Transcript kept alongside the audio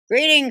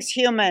Greetings,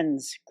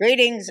 humans.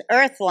 Greetings,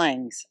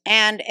 earthlings,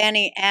 and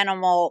any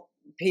animal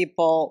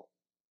people,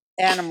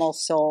 animal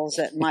souls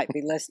that might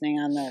be listening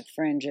on the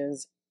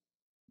fringes.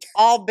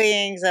 All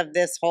beings of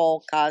this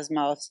whole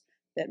cosmos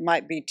that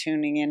might be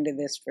tuning into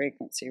this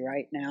frequency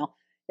right now.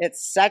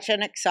 It's such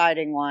an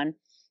exciting one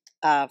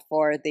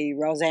for the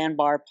Roseanne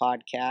Barr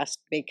Podcast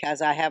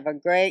because I have a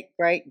great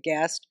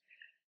guest,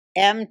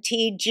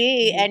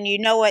 MTG, and you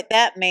know what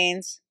that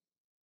means.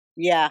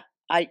 Yeah,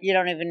 you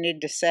don't even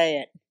need to say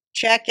it.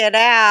 Check it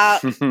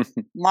out,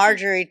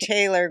 Marjorie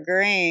Taylor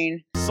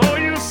Greene. So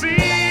you see,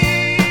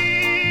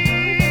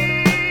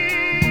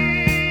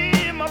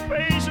 my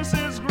patience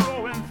is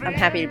growing thin. I'm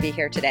happy to be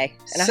here today,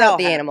 and So I hope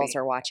the happy. animals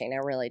are watching.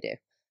 I really do.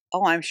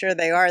 Oh, I'm sure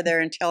they are. They're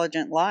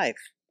intelligent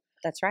life.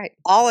 That's right.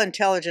 All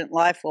intelligent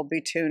life will be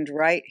tuned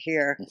right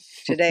here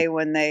today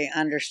when they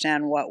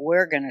understand what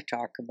we're going to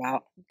talk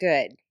about.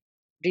 Good.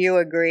 Do you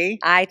agree?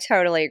 I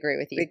totally agree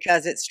with you.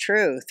 Because it's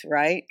truth,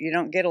 right? You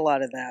don't get a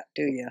lot of that,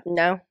 do you?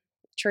 No,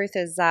 truth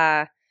is,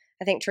 I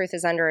think truth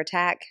is under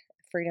attack.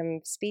 Freedom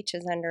of speech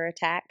is under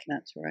attack.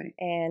 That's right.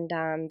 And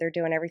they're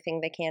doing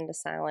everything they can to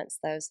silence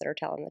those that are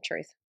telling the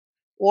truth.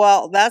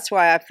 Well, that's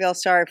why I feel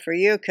sorry for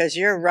you, because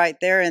you're right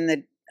there in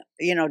the,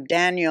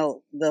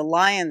 Daniel, the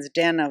lion's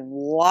den of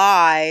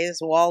lies,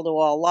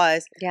 wall-to-wall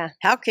lies. Yeah.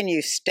 How can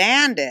you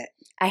stand it?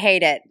 I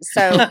hate it.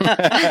 So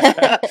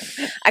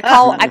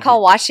I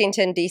call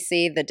Washington,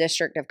 D.C. the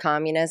District of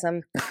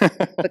Communism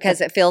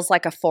because it feels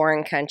like a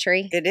foreign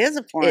country. It is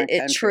a foreign country.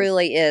 It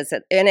truly is.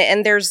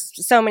 And there's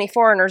so many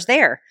foreigners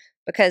there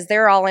because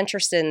they're all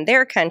interested in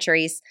their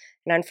countries.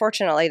 And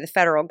unfortunately, the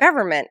federal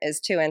government is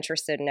too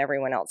interested in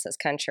everyone else's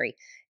country.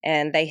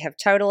 And they have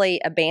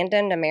totally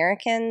abandoned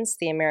Americans,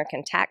 the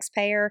American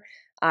taxpayer.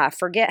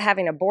 Forget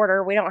having a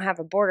border. We don't have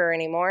a border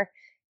anymore.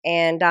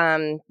 And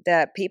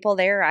the people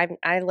there,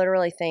 I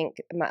literally think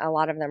a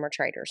lot of them are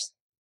traitors.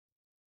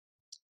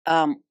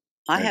 I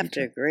have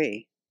to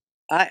agree.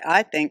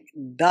 I think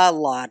the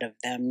lot of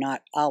them,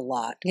 not a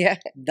lot. Yeah.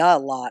 The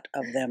lot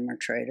of them are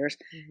traitors.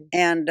 Mm-hmm.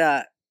 And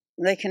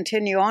they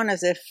continue on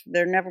as if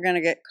they're never going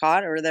to get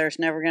caught or there's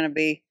never going to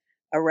be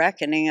a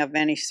reckoning of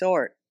any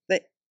sort.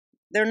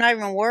 They're not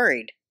even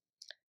worried.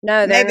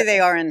 No, maybe they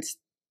are in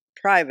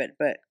private,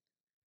 but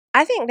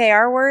I think they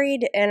are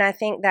worried, and I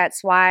think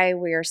that's why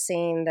we're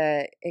seeing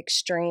the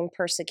extreme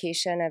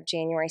persecution of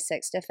January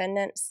 6th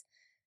defendants.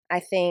 I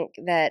think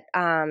that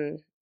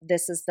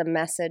this is the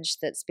message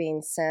that's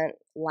being sent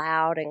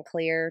loud and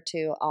clear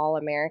to all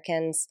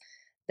Americans,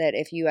 that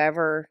if you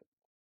ever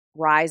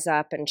rise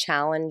up and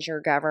challenge your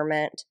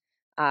government,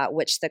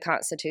 which the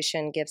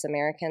Constitution gives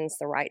Americans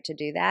the right to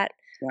do that,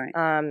 right.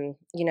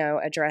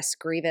 Address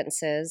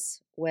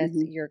grievances with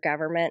your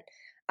government.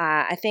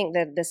 I think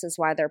that this is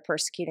why they're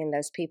persecuting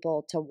those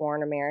people, to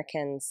warn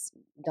Americans,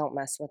 don't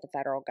mess with the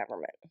federal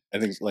government. I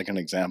think it's like making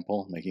an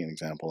example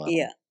out of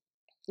Yeah. them.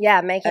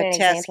 Yeah, making an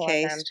Test example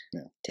case. of them.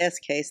 Yeah.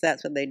 Test case,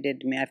 that's what they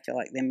did to me. I feel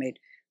like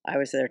I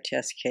was their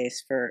test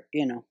case for,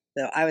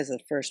 I was the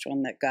first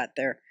one that got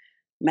their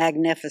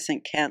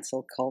magnificent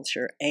cancel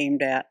culture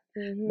aimed at.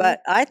 Mm-hmm.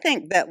 But I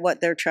think that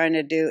what they're trying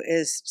to do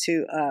is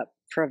to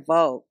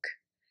provoke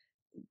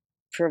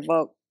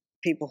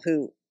people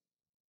who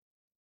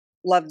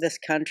love this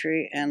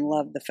country and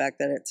love the fact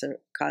that it's a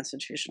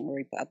constitutional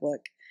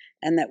republic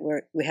and that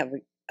we have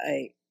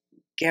a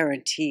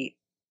guaranteed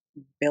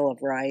Bill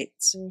of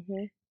Rights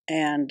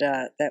and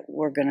that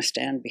we're going to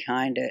stand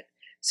behind it.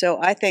 So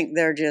I think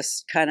they're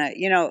just kind of,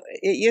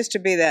 it used to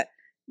be that,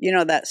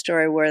 that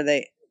story where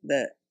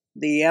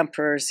the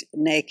emperor's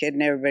naked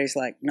and everybody's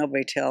like,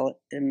 nobody tell,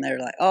 and they're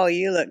like, oh,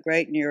 you look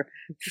great in your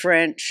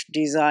French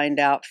designed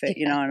outfit,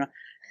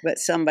 but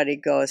somebody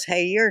goes,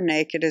 hey, you're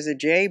naked as a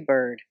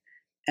jaybird.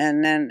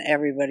 And then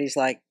everybody's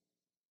like,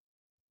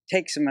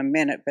 takes them a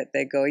minute, but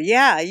they go,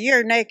 yeah,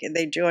 you're naked.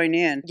 They join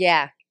in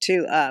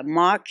to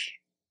mock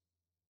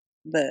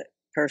the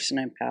person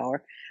in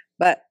power.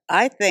 But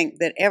I think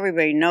that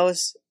everybody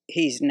knows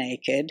he's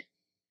naked.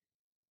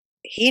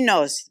 He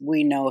knows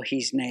we know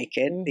he's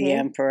naked, the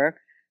emperor.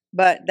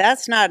 But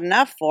that's not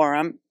enough for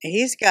him.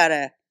 He's got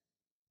to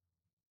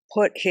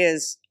put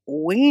his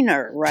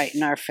wiener right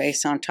in our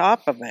face on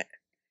top of it.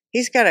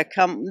 He's got to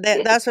come.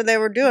 That's what they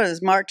were doing,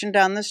 is marching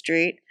down the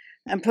street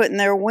and putting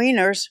their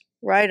wieners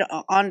right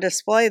on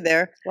display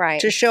there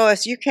to show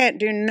us you can't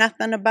do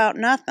nothing about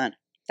nothing.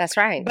 That's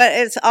right. But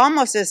it's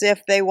almost as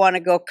if they want to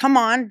go, come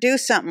on, do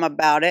something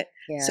about it.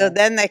 Yeah. So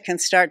then they can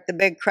start the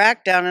big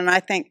crackdown. And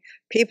I think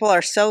people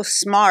are so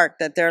smart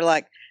that they're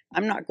like,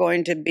 I'm not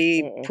going to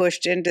be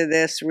pushed into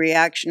this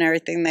reactionary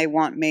thing. They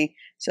want me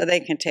so they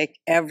can take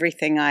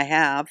everything I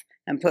have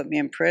and put me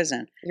in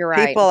prison. You're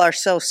right. People are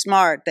so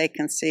smart, they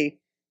can see.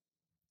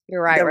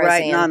 You're right, the Roseanne.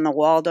 writing on the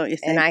wall, don't you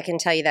think? And I can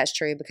tell you that's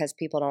true because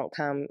people don't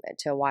come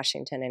to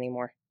Washington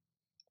anymore.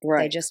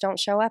 Right. They just don't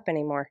show up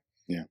anymore.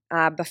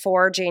 Yeah.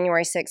 Before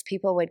January 6th,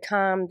 people would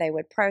come, they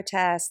would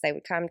protest, they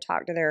would come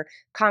talk to their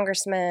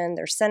congressmen,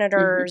 their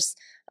senators,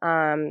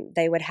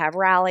 they would have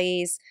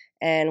rallies,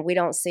 and we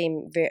don't see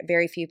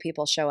very few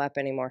people show up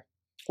anymore.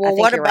 Well, think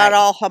what you're about right.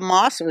 all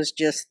Hamas was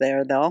just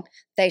there, though?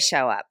 They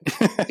show up.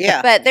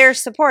 Yeah. But they're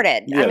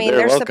supported. Yeah, I mean, they're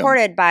they're welcome.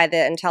 supported by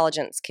the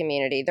intelligence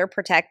community. They're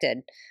protected.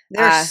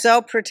 They're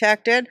so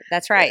protected.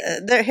 That's right.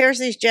 Here's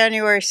these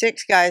January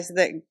 6 guys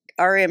that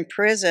are in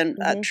prison,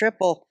 a Mhm.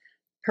 triple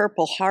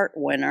Purple Heart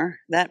winner.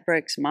 That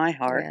breaks my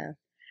heart. Yeah.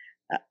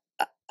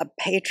 A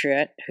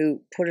patriot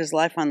who put his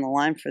life on the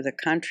line for the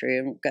country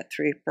and got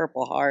 3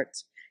 Purple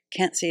Hearts.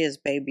 Can't see his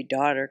baby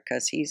daughter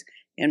because he's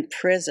in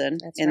prison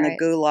That's in right.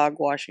 the Gulag,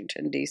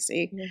 Washington,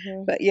 D.C.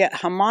 Mhm. But yet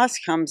Hamas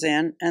comes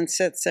in and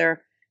sits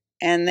there,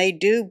 and they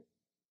do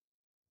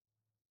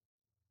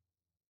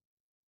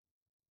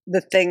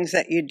the things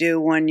that you do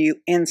when you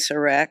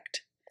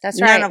insurrect. That's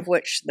None right. of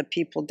which the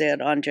people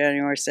did on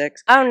January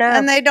 6th. Oh no.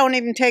 And they don't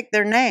even take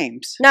their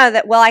names.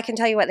 No, well, I can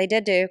tell you what they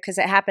did do because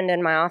it happened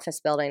in my office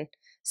building.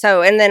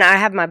 So, and then I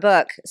have my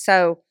book.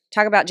 So,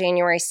 talk about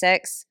January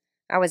 6th.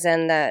 I was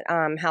in the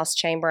House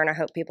chamber, and I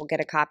hope people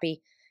get a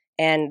copy.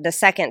 And the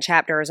second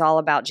chapter is all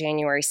about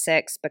January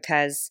 6th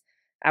because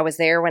I was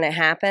there when it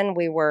happened.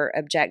 We were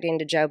objecting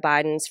to Joe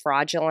Biden's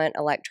fraudulent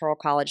electoral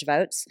college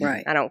votes.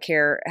 Right. I don't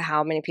care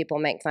how many people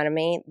make fun of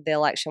me. The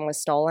election was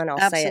stolen. I'll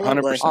say it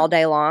Absolutely. 100%. all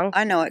day long.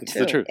 I know it It's too.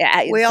 the truth.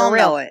 Yeah, We for all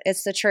real. know it.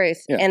 It's the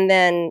truth. Yeah. And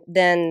then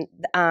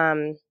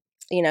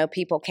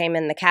people came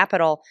in the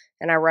Capitol,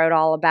 and I wrote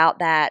all about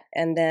that.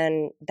 And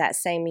then that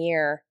same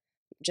year,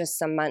 just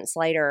some months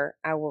later,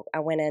 I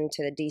went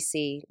into the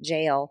D.C.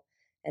 jail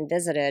and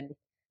visited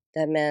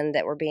the men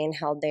that were being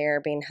held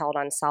there, being held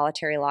on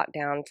solitary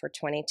lockdown for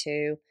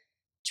 22,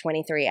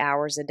 23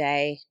 hours a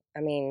day. I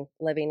mean,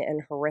 living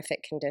in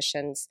horrific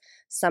conditions.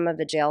 Some of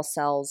the jail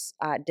cells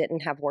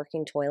didn't have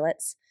working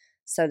toilets,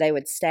 so they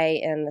would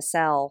stay in the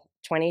cell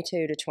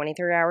 22 to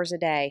 23 hours a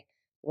day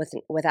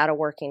without a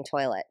working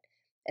toilet.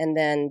 And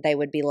then they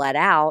would be let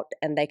out,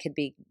 and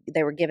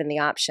they were given the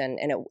option,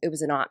 and it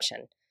was an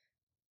option.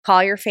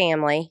 Call your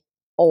family,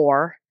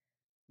 or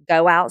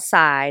go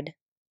outside,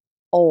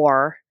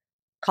 or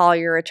call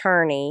your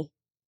attorney,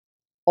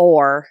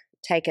 or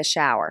take a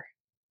shower.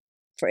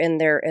 For in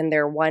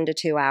their 1 to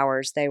 2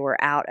 hours, they were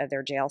out of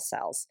their jail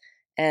cells,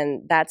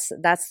 and that's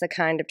the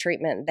kind of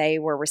treatment they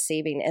were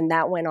receiving, and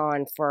that went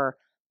on for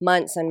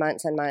months and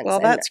months and months. Well,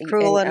 that's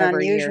cruel and over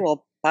a year.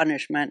 unusual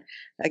punishment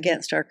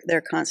against their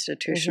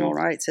constitutional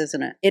rights,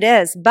 isn't it? It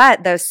is,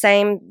 but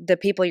the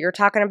people you're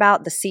talking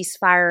about, the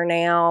ceasefire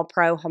now,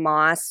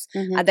 pro-Hamas,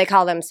 Mhm. they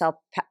call themselves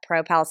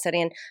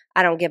pro-Palestinian.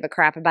 I don't give a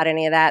crap about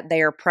any of that.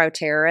 They are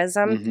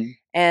pro-terrorism, Mhm.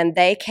 and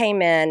they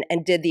came in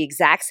and did the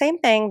exact same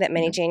thing that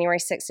many Yep. January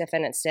 6th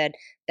defendants did.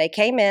 They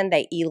came in,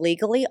 they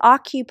illegally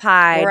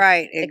occupied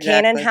Right, the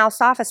exactly. Cannon House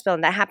office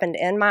building. That happened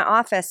in my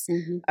office.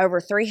 Mhm. Over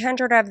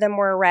 300 of them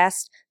were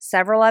arrested.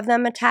 Several of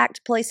them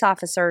attacked police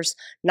officers.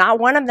 Not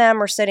one of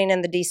them are sitting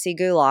in the D.C.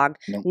 Gulag.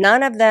 Nope.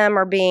 None of them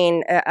are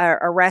being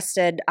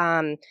arrested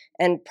and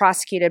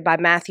prosecuted by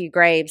Matthew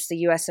Graves, the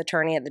U.S.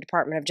 Attorney at the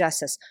Department of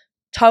Justice.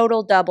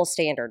 Total double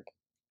standard.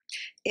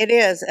 It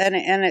is, and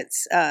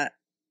it's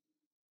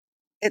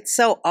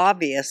so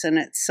obvious, and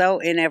it's so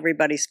in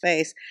everybody's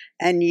face,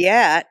 and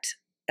yet,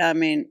 I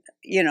mean,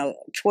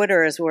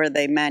 Twitter is where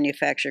they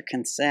manufacture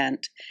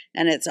consent,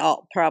 and it's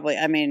all probably,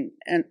 and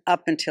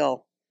up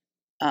until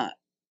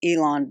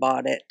Elon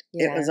bought it,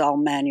 it was all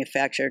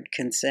manufactured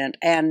consent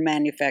and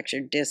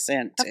manufactured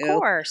dissent too. Of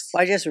course.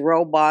 By just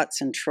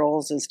robots and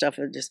trolls and stuff.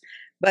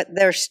 But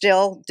they're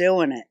still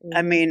doing it.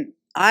 I mean,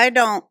 I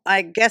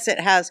guess it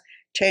has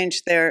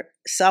changed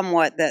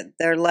somewhat that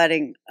they're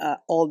letting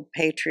old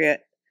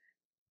patriot,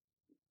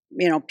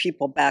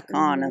 people back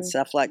on and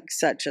stuff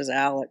such as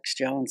Alex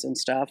Jones and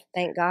stuff.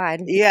 Thank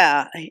God.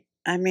 Yeah.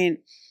 I mean,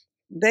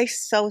 they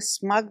so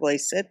smugly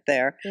sit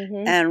there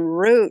and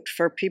root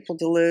for people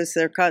to lose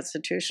their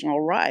constitutional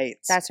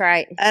rights. That's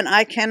right. And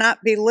I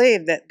cannot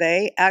believe that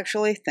they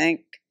actually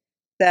think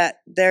that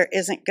there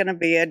isn't going to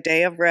be a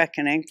day of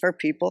reckoning for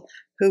people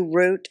who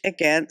root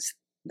against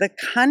the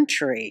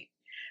country,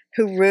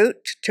 who root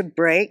to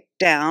break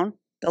down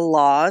the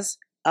laws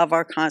of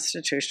our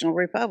constitutional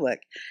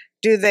republic.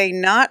 Do they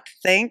not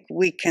think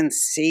we can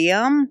see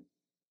them?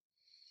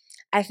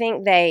 I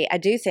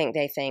do think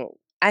they think.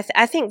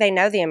 I think they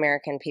know the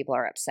American people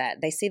are upset.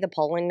 They see the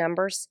polling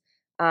numbers.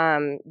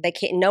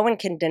 No one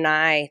can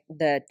deny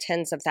the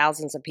tens of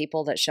thousands of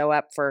people that show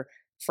up for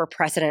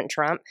President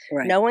Trump.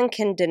 Right. No one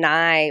can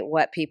deny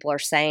what people are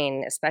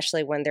saying,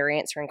 especially when they're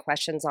answering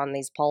questions on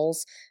these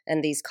polls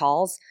and these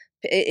calls.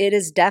 It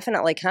is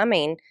definitely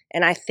coming,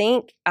 and I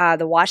think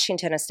the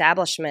Washington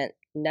establishment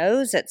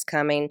knows it's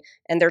coming,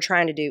 and they're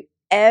trying to do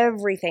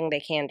everything they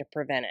can to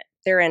prevent it.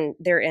 They're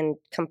in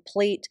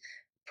complete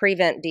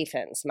prevent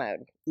defense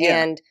mode.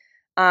 Yeah. And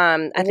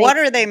I think, what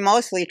are they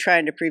mostly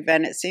trying to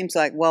prevent? It seems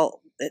like,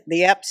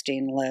 the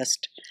Epstein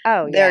list.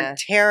 oh, They're yeah.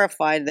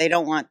 terrified. They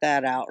don't want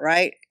that out,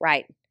 right?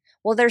 Right.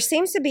 Well, there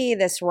seems to be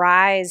this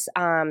rise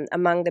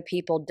among the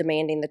people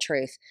demanding the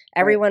truth.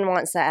 Everyone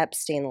wants the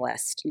Epstein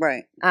list.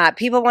 Right.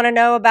 People want to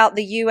know about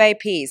the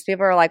UAPs.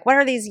 People are like, what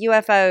are these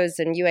UFOs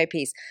and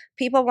UAPs?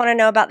 People want to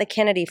know about the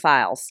Kennedy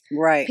files.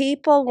 Right.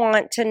 People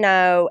want to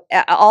know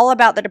all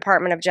about the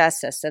Department of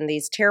Justice and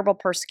these terrible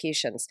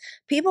persecutions.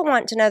 People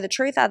want to know the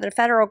truth out of the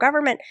federal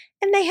government,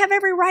 and they have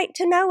every right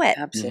to know it.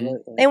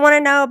 Absolutely. They want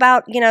to know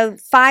about,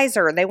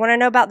 Pfizer. They want to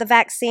know about the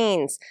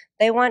vaccines.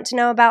 They want to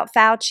know about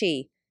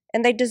Fauci.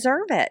 And they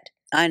deserve it.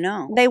 I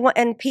know.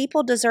 And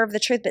people deserve the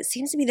truth, but it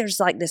seems to be there's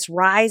like this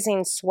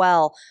rising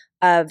swell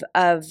of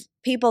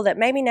people that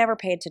maybe never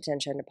paid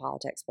attention to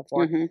politics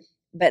before,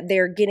 but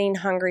they're getting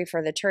hungry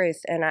for the truth.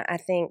 And I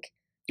think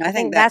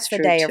that's the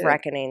day of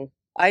reckoning.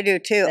 I do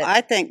too. I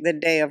think the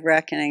day of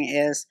reckoning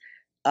is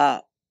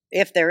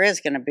if there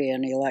is going to be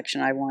an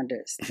election. I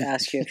wanted to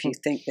ask you if you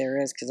think there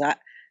is, because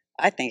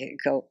I think it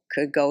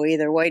could go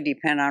either way,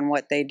 depending on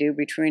what they do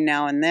between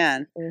now and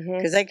then.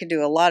 Because they could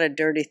do a lot of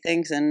dirty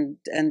things and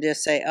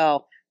just say,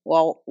 oh,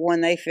 well, when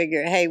they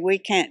figure, hey, we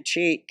can't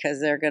cheat because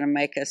they're going to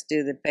make us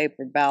do the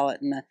paper ballot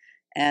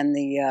and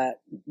the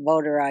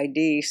voter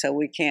ID, so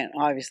we can't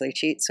obviously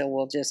cheat, so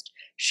we'll just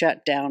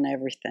shut down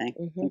everything,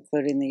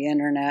 including the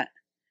internet,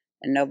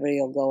 and nobody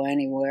will go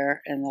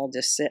anywhere, and they'll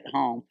just sit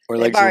home. Or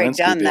They've like already Zelensky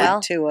done did.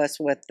 that to us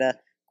with the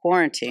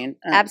quarantine.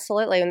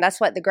 Absolutely. And that's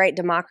what the great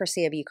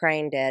democracy of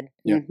Ukraine did.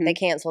 Yeah. They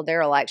canceled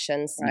their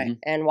elections. Right.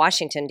 And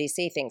Washington,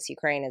 D.C. thinks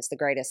Ukraine is the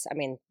greatest. I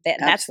mean,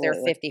 that's their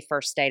Absolutely.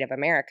 51st state of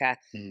America.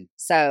 Mhm.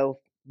 So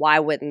why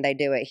wouldn't they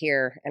do it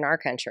here in our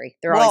country?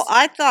 They're Well,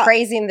 I always thought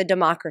praising the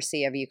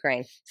democracy of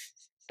Ukraine.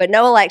 But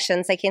no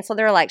elections. They canceled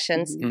their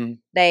elections. Mhm.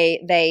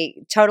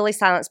 They totally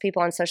silence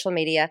people on social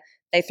media.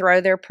 They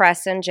throw their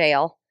press in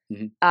jail.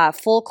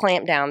 Full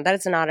clampdown. That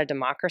is not a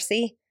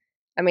democracy.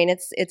 I mean,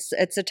 it's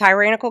a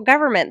tyrannical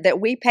government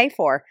that we pay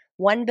for.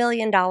 $1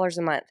 billion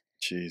a month.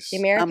 Jeez. The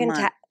American A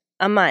month.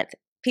 a month.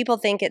 People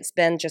think it's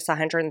been just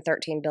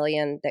 $113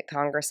 billion that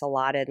Congress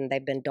allotted and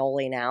they've been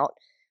doling out.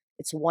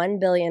 It's $1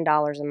 billion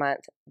a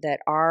month that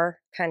our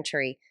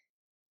country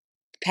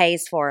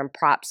pays for and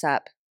props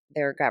up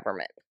their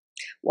government.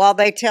 Well,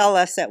 they tell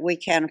us that we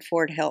can't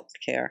afford health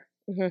care.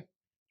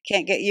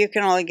 You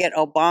can only get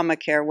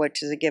Obamacare,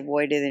 which is a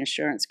giveaway to the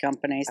insurance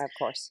companies. Of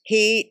course.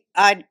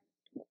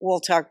 We'll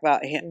talk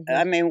about him. Mhm.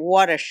 I mean,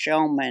 what a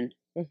showman.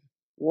 Mhm.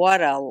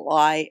 What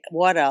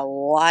a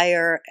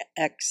liar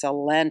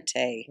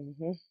excelente.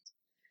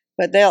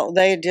 But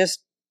they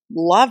just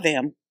love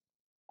him.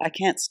 I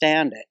can't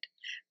stand it.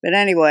 But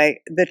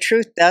anyway, the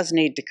truth does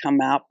need to come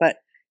out. But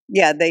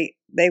yeah, they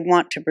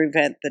want to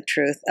prevent the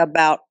truth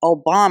about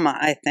Obama,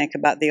 I think,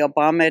 about the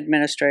Obama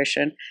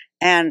administration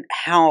and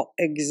how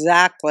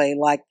exactly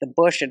like the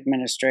Bush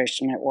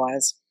administration it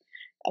was.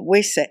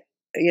 We say,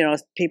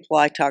 people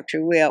I talk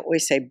to, we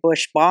say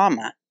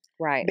Bush-Bama.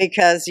 Right.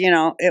 Because,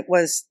 it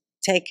was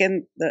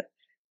taking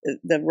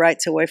the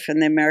rights away from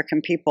the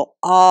American people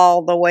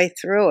all the way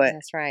through it.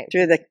 That's right.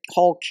 Through the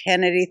whole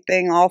Kennedy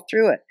thing, all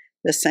through it.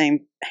 The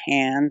same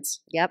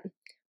hands. Yep.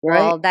 Right?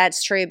 Well,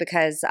 that's true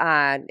because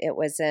it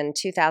was in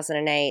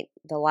 2008,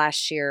 the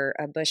last year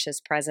of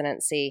Bush's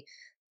presidency,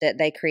 that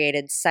they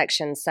created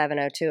Section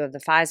 702 of the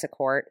FISA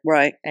court.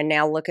 Right. And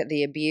now look at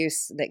the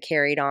abuse that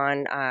carried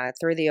on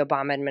through the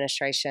Obama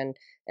administration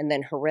and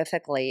then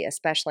horrifically,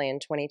 especially in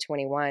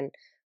 2021,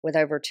 with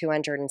over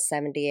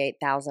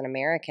 278,000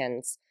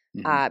 Americans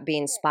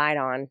being spied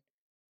on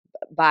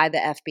by the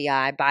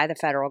FBI, by the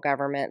federal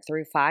government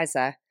through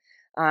FISA.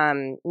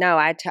 No,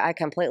 I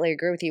completely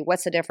agree with you.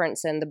 What's the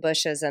difference in the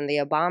Bushes and the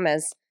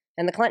Obamas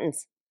and the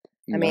Clintons?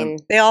 I mean,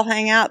 they all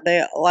hang out.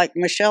 They like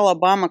Michelle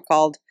Obama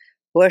called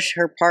Bush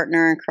her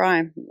partner in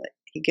crime.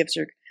 He gives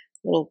her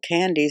little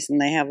candies and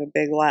they have a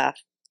big laugh.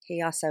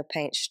 he also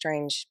paints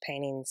strange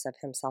paintings of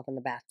himself in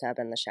the bathtub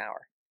in the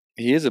shower.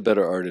 He is a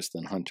better artist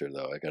than Hunter,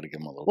 though. I got to give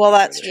him a little. Well, bit of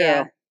that's credit.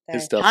 true. Yeah,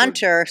 His stuff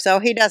Hunter, so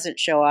he doesn't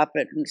show up.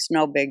 It's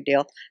no big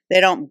deal.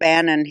 They don't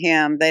ban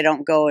him. They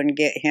don't go and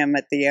get him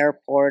at the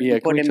airport. Yeah,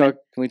 and can put we him talk?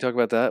 Can we talk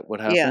about that? What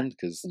happened?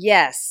 Because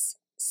Yes.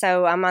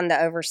 So I'm on the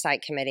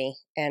oversight committee,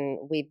 and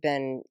we've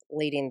been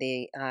leading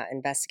the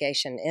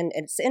investigation, and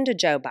it's into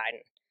Joe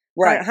Biden.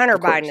 Right. Hunter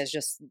of course. Biden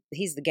is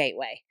he's the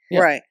gateway. Yeah.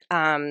 Right.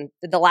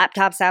 The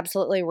laptop's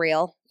absolutely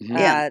real. Mhm.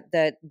 Yeah.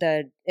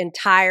 The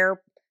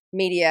entire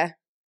media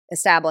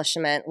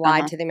establishment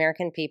lied Uh-huh. to the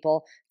American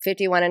people.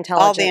 51 All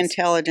intelligence. the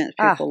intelligence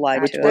people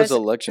lied which to was us.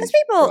 election Those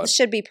people fraud.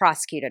 should be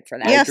prosecuted for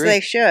that. Yes, agree. they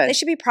should. They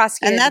should be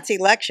prosecuted. And that's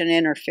election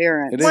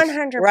interference. It is.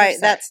 100%. Right.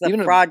 That's the Even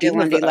if-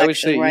 fraudulent even if, I would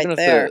say, election right even if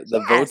there. the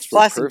Yes. votes were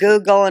Plus perfect.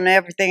 Google and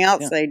everything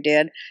else Yeah. they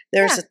did.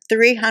 There's Yeah.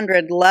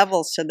 300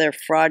 levels to their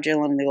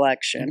fraudulent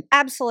election.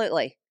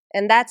 Absolutely.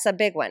 And that's a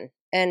big one.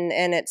 And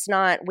it's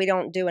not, we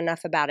don't do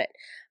enough about it.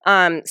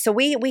 So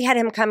we had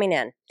him coming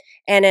in.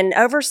 And in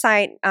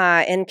oversight,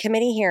 in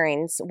committee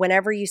hearings,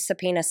 whenever you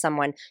subpoena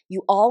someone,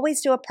 you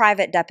always do a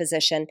private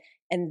deposition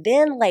and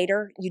then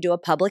later you do a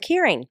public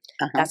hearing.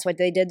 That's what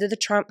they did to the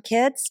Trump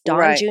kids.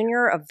 Don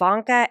Jr.,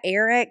 Ivanka,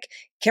 Eric,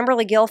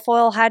 Kimberly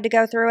Guilfoyle had to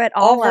go through it.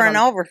 All over and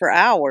over for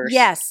hours.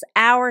 Yes,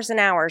 hours and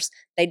hours.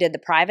 They did the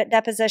private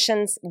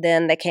depositions,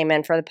 then they came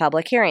in for the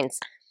public hearings.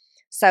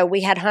 So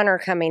we had Hunter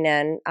coming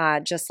in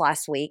just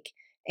last week,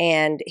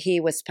 and he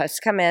was supposed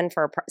to come in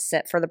for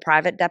the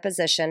private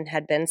deposition,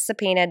 had been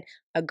subpoenaed,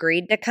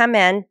 agreed to come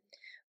in.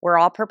 We're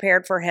all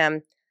prepared for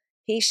him.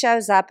 He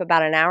shows up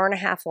about an hour and a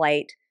half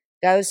late,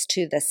 goes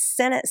to the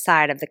Senate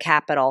side of the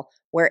Capitol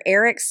where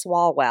Eric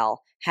Swalwell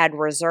had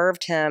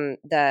reserved him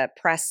the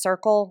press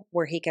circle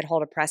where he could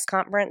hold a press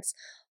conference,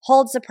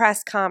 holds a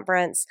press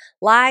conference,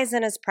 lies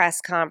in his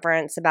press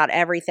conference about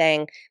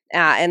everything,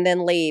 and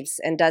then leaves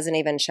and doesn't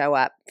even show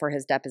up for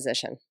his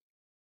deposition.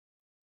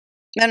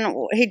 And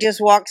he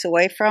just walks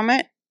away from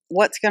it?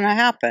 What's going to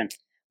happen?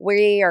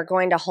 We are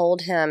going to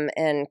hold him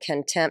in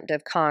contempt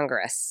of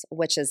Congress,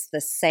 which is the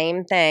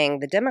same thing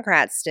the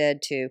Democrats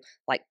did to,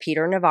 like,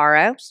 Peter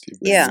Navarro,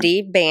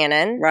 Steve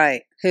Bannon,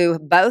 who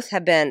both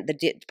have been, the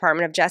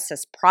Department of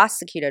Justice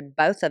prosecuted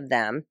both of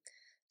them.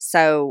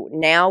 So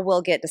now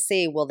we'll get to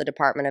see, will the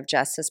Department of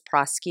Justice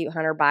prosecute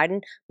Hunter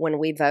Biden when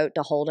we vote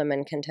to hold him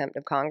in contempt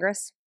of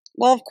Congress?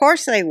 Well, of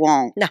course they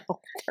won't. No.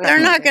 They're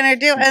not going to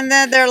do it. And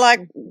then they're like,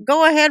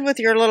 go ahead with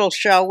your little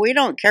show. We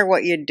don't care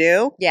what you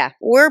do. Yeah.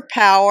 We're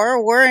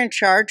power. We're in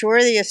charge.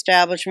 We're the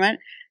establishment.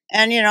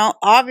 And, you know,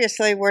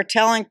 obviously we're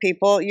telling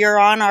people you're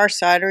on our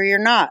side or you're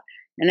not.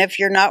 And if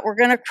you're not, we're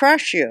going to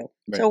crush you.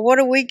 Right. So what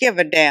do we give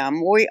a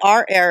damn? We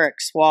are Eric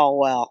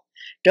Swalwell.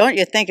 Don't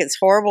you think it's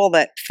horrible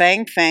that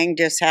Fang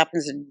just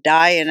happens to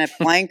die in a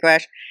plane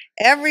crash?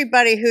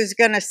 Everybody who's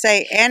going to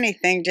say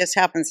anything just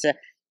happens to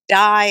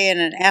die in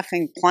an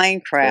effing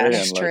plane crash.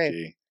 That's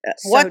true.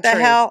 What the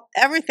hell?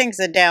 Everything's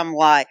a damn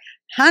lie.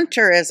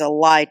 Hunter is a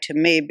lie to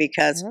me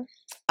because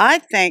I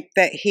think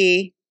that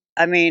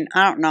I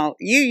don't know.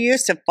 You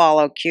used to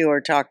follow Q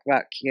or talk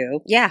about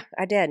Q. Yeah,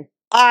 I did.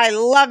 I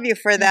love you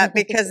for that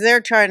because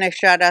they're trying to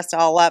shut us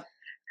all up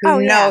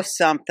who know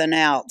something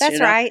else. That's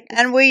right.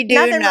 And we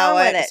do know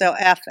it, so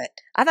F it.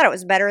 I thought it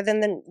was better than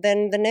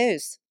the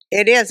news.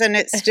 It is, and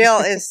it still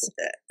is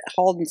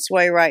holding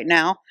sway right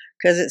now.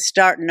 Because it's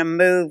starting to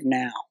move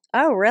now.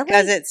 Oh, really?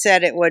 Because it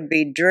said it would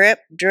be drip,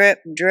 drip,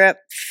 drip,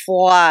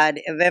 flood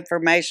of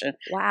information.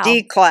 Wow.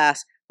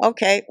 D-class.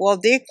 Okay, well,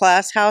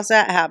 D-class, how's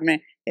that happening?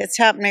 It's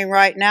happening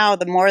right now.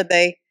 The more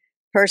they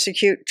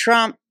persecute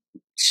Trump,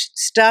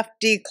 stuff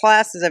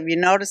D-classes. Have you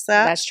noticed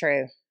that? That's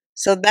true.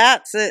 So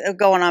that's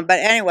going on.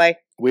 But anyway.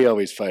 We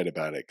always fight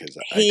about it because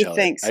he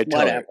thinks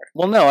whatever.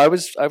 Well, no, I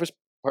was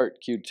part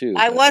Q too.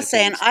 I was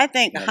saying, I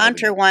think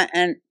Hunter went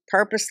and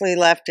purposely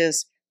left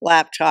his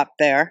laptop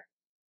there.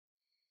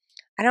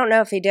 I don't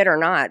know if he did or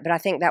not, but I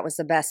think that was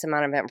the best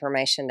amount of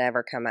information to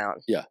ever come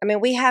out. Yeah. I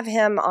mean, we have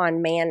him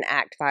on Mann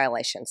Act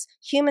violations,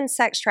 human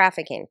sex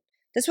trafficking.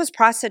 This was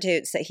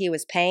prostitutes that he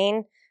was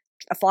paying,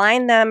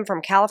 flying them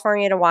from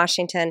California to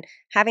Washington,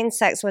 having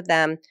sex with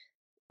them,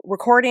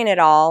 recording it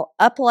all,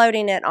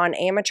 uploading it on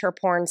amateur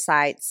porn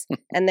sites,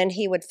 and then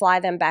he would fly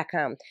them back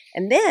home.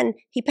 And then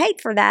he paid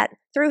for that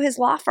through his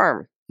law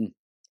firm.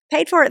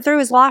 Paid for it through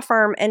his law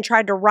firm and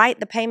tried to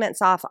write the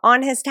payments off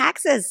on his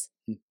taxes.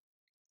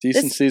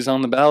 Decency's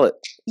on the ballot.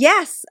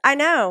 Yes, I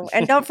know.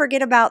 And don't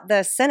forget about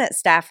the Senate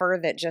staffer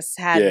that just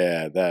had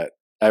that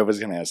I was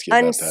going to ask you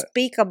about that.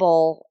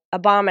 Unspeakable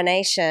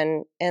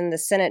abomination in the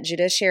Senate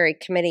Judiciary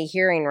Committee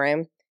hearing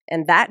room.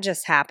 And that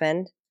just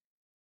happened.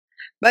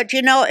 But,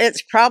 you know,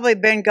 it's probably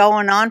been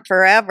going on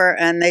forever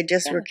and they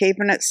just were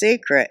keeping it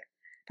secret.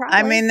 Probably.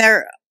 I mean,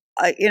 they're,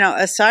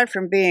 aside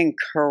from being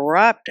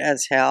corrupt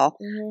as hell,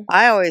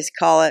 I always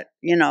call it,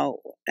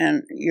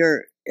 and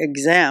you're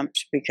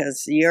exempt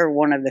because you're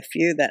one of the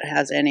few that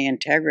has any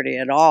integrity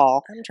at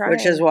all. I'm trying.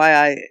 Which is why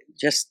I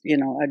just,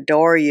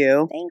 adore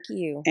you. Thank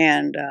you.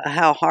 And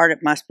how hard it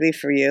must be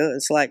for you.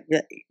 It's like,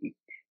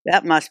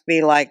 that must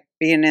be like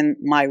being in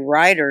my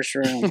writer's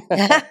room.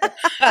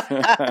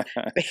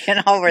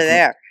 Being over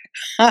there.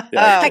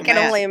 I can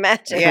only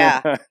imagine.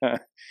 Yeah.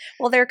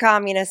 Well, they're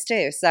communists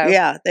too, so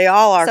yeah, they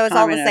all are. So it's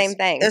communists. all the same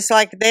thing. It's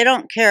like they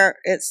don't care.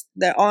 It's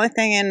the only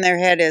thing in their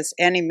head is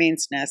any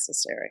means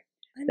necessary.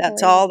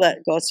 That's all that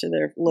goes through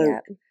their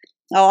loop. Yeah.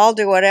 Oh, I'll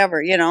do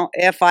whatever.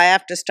 If I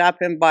have to stop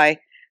him by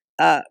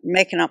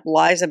making up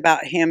lies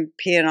about him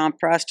peeing on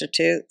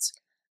prostitutes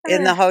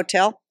in the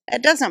hotel,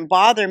 it doesn't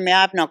bother me.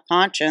 I have no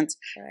conscience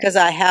because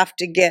I have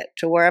to get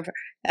to wherever.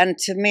 And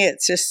to me,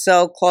 it's just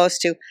so close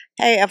to,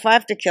 hey, if I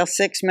have to kill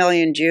 6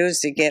 million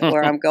Jews to get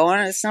where I'm going,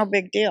 it's no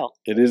big deal.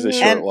 It is a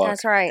short walk.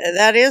 That's right.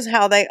 That is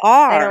how they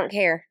are. They don't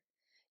care.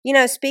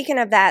 Speaking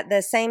of that,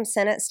 the same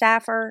Senate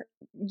staffer,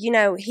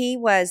 he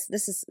was,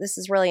 this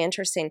is really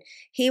interesting.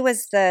 He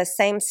was the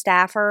same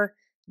staffer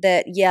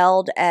that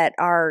yelled at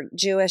our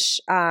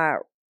Jewish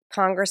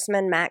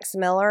Congressman, Max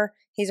Miller.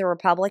 He's a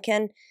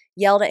Republican,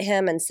 yelled at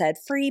him and said,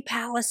 "Free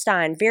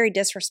Palestine," very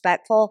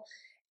disrespectful.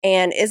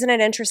 And isn't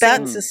it interesting?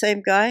 That's the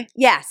same guy?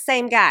 Yeah,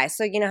 same guy.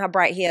 So you know how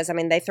bright he is. I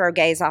mean, they throw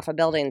gays off of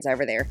buildings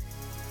over there.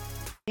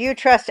 You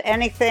trust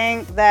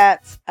anything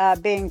that's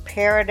being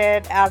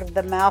parroted out of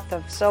the mouth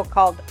of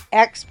so-called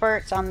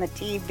experts on the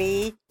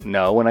TV?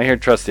 No, when I hear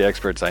trust the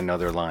experts, I know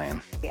they're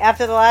lying.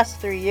 After the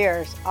last 3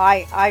 years,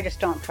 I just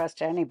don't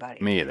trust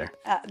anybody. Me either.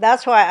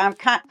 That's why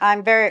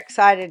I'm very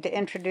excited to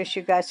introduce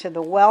you guys to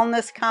the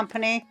Wellness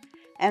Company,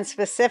 and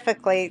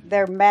specifically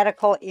their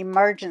medical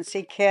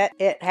emergency kit.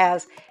 It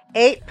has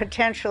 8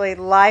 potentially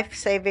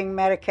life-saving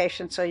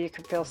medications so you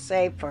can feel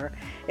safer.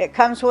 It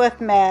comes with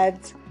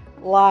meds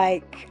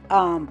like,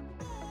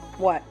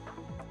 what?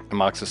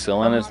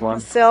 Amoxicillin is one.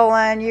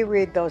 Amoxicillin, you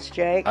read those,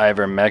 Jake.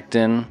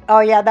 Ivermectin. Oh,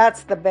 yeah,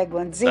 that's the big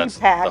one. That's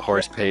Z-Pack. the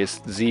horse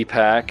paste.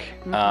 Z-Pack.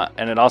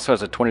 And it also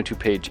has a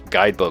 22-page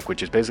guidebook,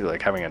 which is basically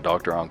like having a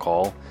doctor on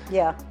call.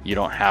 Yeah. You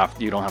don't have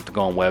to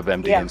go on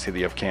WebMD and see that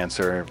you have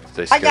cancer.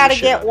 I got to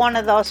get one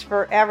of those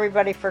for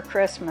everybody for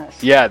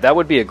Christmas. Yeah, that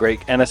would be a great,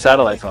 and a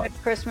satellite phone.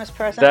 Christmas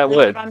present. That That's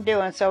would. what I'm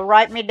doing. So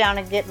write me down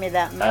and get me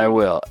that money. I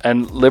will.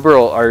 And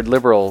your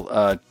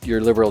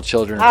liberal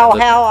children. Oh,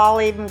 hell,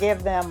 I'll even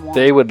give them one.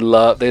 They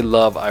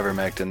love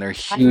ivermectin. They're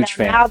huge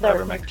fans now of they're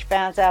ivermectin. huge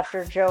fans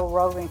after Joe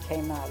Rogan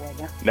came out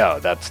with it. No,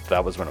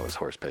 that was when it was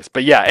horse paste.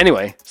 But yeah,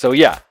 anyway, so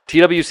yeah,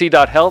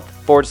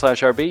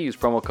 twc.health/RB. Use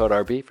promo code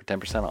RB for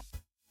 10% off.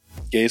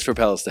 Gays for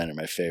Palestine are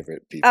my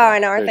favorite people. Oh, I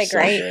know. Aren't they so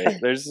great?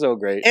 They're so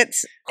great.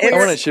 It's I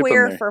want to ship them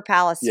queer there. for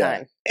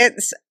Palestine.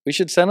 it's We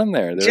should send them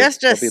there.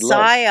 just a they'll be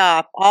loved.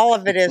 psyop. All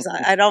of it is.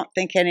 I don't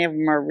think any of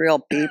them are real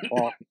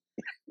people.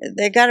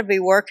 They got to be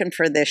working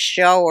for this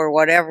show or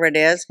whatever it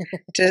is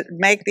to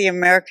make the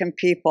American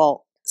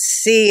people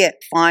see it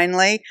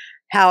finally.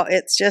 How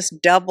it's just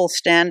double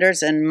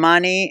standards and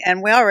money,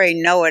 and we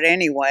already know it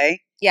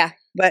anyway. Yeah.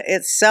 But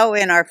it's so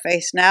in our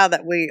face now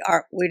that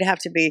we'd have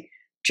to be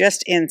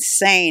just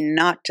insane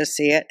not to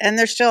see it. And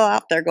they're still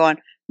out there going,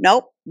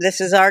 nope, this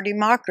is our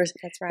democracy.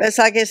 That's right. It's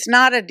like, it's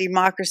not a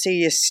democracy,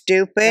 you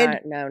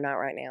stupid. No, not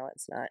right now.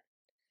 It's not.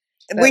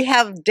 We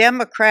have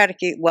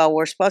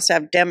we're supposed to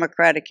have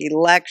democratic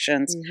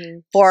elections Mm-hmm.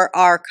 for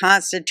our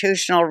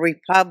constitutional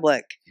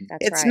republic. That's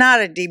It's right.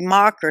 not a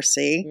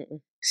democracy,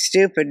 Mm-mm.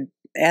 stupid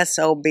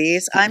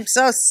SOBs. I'm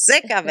so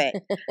sick of it.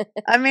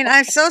 I mean,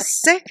 I'm so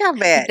sick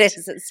of it. It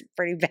is. It's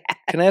pretty bad.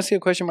 Can I ask you a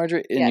question,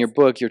 Marjorie? In Yes. your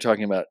book, you're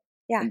talking about.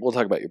 Yeah. We'll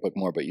talk about your book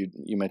more, but you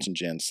mentioned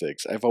Jan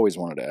 6. I've always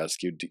wanted to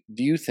ask you: do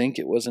you think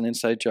it was an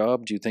inside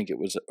job? Do you think it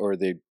was, or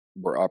they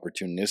were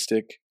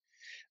opportunistic?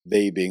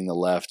 They being the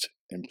left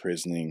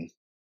imprisoning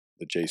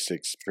the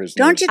J6 prisoners.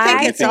 Don't you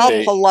think it's all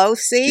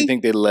Pelosi? Do you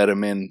think they let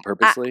him in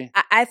purposely?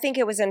 I think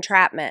it was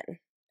entrapment.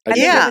 I Yeah.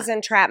 think it was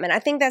entrapment. I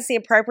think that's the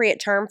appropriate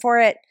term for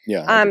it.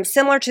 Yeah.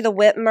 Similar to the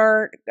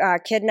Whitmer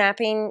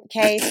kidnapping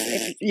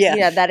case.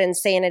 Yeah. That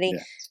insanity.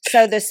 Yeah.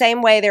 So the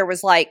same way there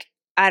was like,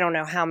 I don't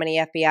know how many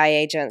FBI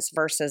agents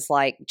versus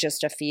like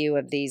just a few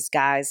of these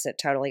guys that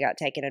totally got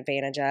taken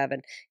advantage of.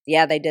 And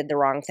yeah, they did the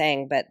wrong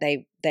thing, but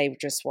they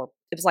just were,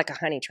 it was like a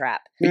honey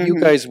trap. But you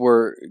guys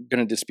were going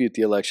to dispute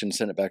the election,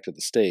 send it back to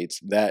the states.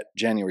 That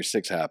January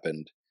 6th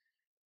happened,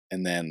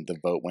 and then the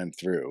vote went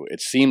through. It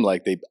seemed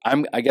like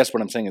I guess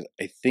what I'm saying is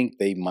I think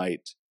they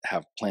might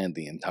have planned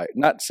the entire,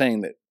 not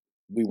saying that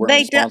we weren't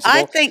responsible.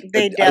 I think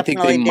they definitely I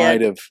think they did.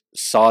 might have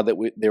saw that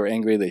they were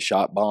angry. They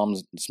shot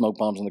bombs, smoke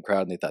bombs in the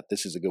crowd, and they thought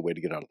this is a good way to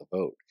get out of the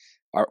vote.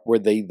 Were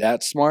they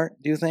that smart,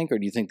 do you think? Or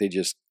do you think they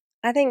just...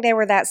 I think they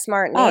were that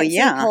smart. Oh, Nancy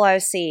yeah.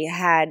 Pelosi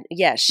had,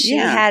 she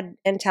had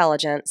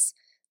intelligence.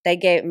 They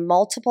gave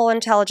multiple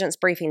intelligence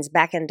briefings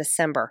back in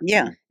December.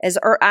 Yeah.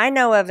 I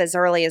know of as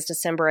early as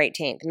December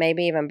 18th,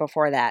 maybe even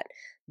before that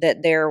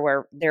there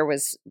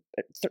was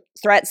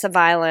threats of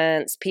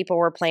violence, people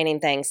were planning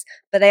things,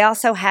 but they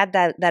also had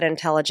that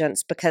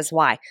intelligence because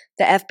why?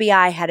 The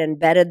FBI had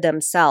embedded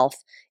themselves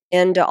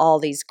into all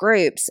these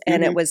groups,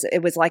 and it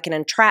was like an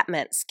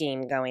entrapment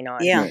scheme going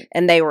on. Yeah.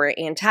 And they were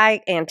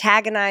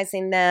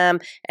antagonizing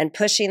them and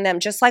pushing them,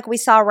 just like we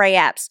saw Ray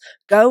Epps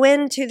go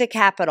into the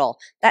Capitol.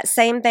 That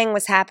same thing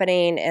was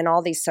happening in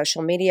all these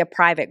social media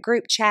private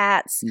group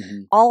chats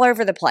all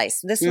over the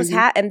place. This was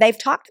and they've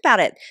talked about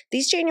it.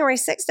 These January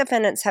 6th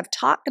defendants have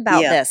talked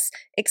about this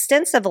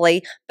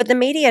extensively, but the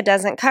media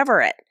doesn't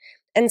cover it.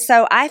 And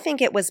so I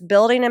think it was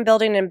building and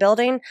building and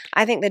building.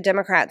 I think the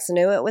Democrats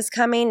knew it was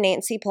coming.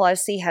 Nancy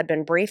Pelosi had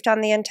been briefed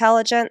on the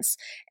intelligence,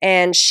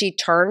 and she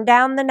turned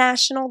down the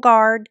National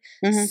Guard.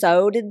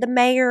 So did the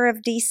mayor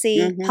of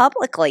D.C.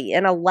 publicly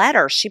in a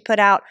letter she put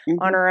out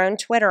on her own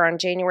Twitter on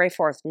January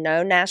 4th.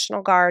 No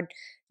National Guard.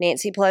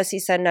 Nancy Pelosi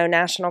said no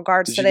National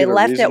Guard. So they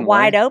left it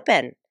wide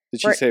open.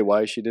 Did she say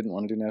why she didn't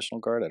want to do National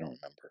Guard? I don't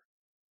remember.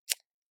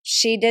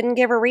 She didn't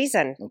give a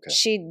reason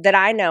that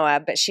I know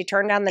of, but she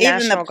turned down the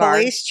National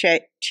Guard. Even the police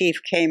chief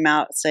came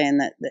out saying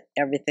that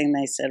everything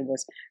they said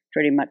was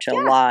pretty much a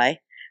lie.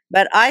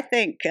 But I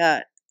think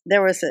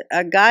there was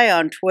a guy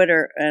on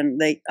Twitter,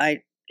 and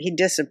he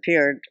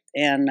disappeared,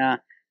 and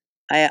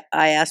I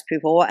asked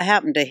people what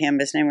happened to him.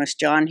 His name was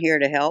John Here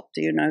to Help.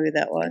 Do you know who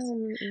that was?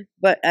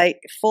 But a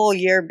full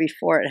year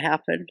before it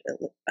happened,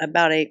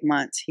 about 8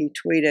 months, he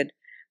tweeted,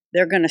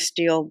 "They're going to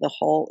steal the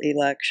whole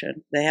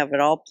election. They have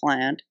it all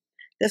planned."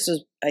 This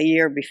was a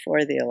year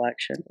before the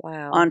election.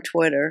 Wow. On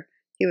Twitter,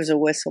 He was a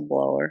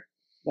whistleblower,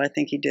 but I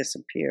think he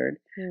disappeared.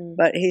 Hmm.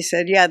 But he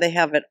said, yeah, they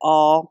have it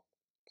all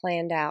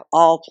Planned out.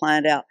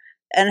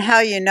 And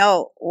how you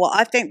know? Well,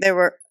 I think they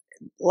were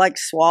like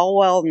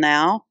Swalwell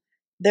now.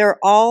 They're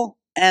all,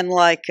 and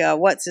like,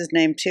 what's his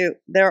name too?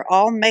 They're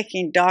all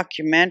making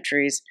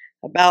documentaries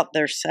about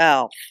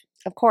themselves.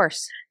 Of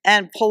course.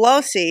 And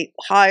Pelosi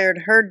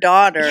hired her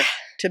daughter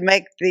to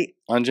make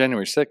on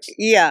January 6th.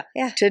 Yeah.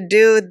 to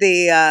do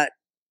the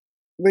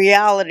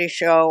reality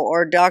show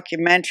or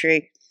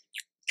documentary,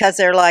 because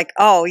they're like,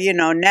 oh,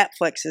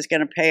 Netflix is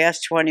going to pay us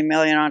 $20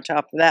 million on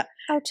top of that.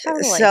 Oh,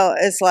 totally. So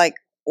it's like,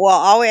 well,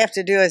 all we have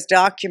to do is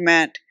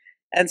document.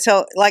 And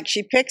so, like,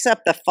 she picks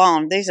up the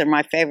phone. These are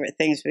my favorite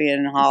things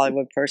being a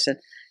Hollywood person.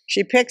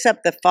 She picks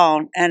up the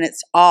phone and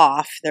it's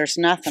off. There's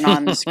nothing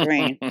on the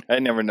screen. I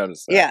never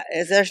noticed that.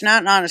 Yeah, there's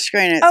nothing on the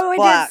screen. It's I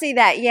black. did see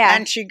that. Yeah.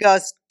 And she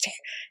goes,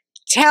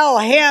 tell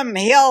him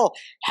he'll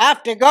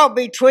have to go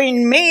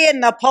between me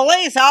and the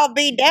police. I'll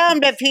be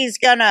damned if he's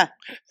gonna,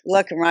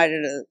 looking right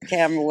at the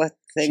camera with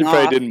the She thing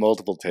probably off. did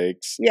multiple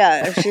takes.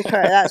 Yeah, if she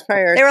that's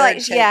probably her They were third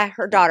like, take. yeah,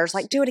 her daughter's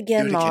like, do it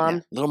again, Do it again, Mom.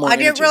 yeah. A little more I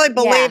didn't energy. really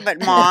believe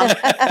it, Mom.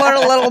 Put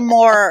a little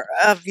more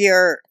of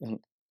your,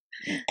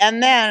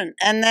 and then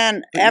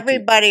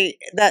everybody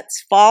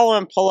that's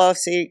following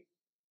Pelosi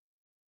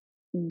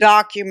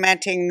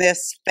documenting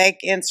this fake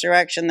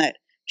insurrection that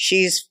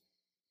she's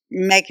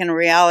making a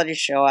reality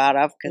show out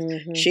of, because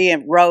Mhm. she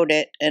wrote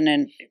it, and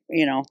then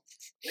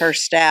her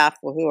staff,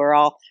 who are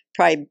all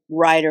probably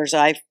writers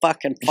I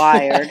fucking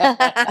fired.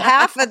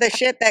 Half of the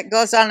shit that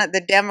goes on at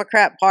the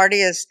Democrat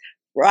Party is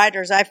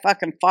writers I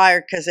fucking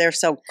fired because they're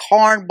so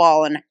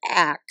cornball and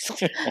hacks.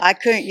 I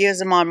couldn't use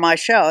them on my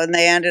show, and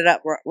they ended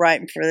up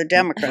writing for the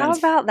Democrats. How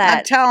about I'm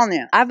that? telling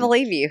you, I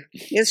believe you.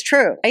 it's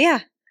true. Yeah.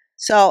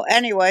 So,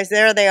 anyways,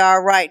 there they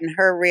are writing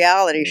her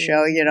reality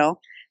show,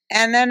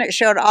 and then it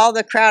showed all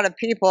the crowd of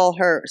people,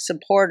 her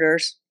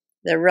supporters.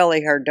 They're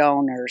really her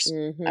donors.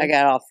 Mhm. I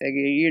got all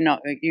figured.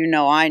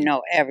 I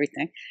know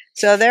everything.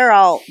 So they're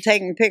all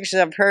taking pictures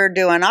of her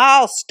doing,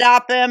 I'll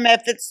stop him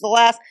if it's the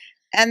last.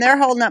 And they're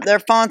holding up their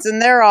phones, and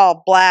they're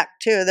all black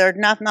too. There's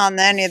nothing on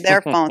any of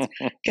their phones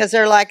because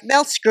they're like,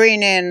 they'll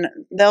screen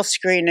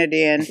it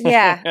in.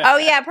 Yeah. Oh,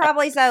 yeah,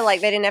 probably so.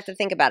 Like, they didn't have to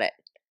think about it.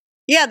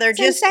 Yeah, they're It's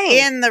just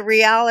insane. in the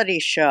reality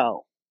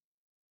show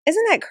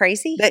Isn't that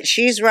crazy? that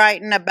she's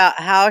writing about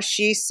how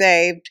she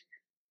saved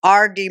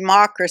our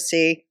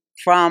democracy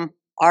from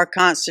our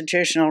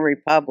constitutional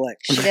republic.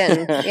 She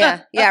didn't.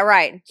 Yeah,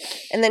 right.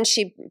 And then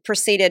she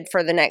proceeded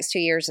for the next 2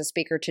 years as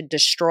speaker to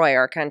destroy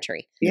our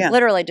country. Yeah.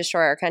 Literally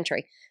destroy our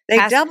country. They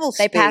They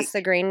double-speak. passed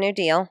the Green New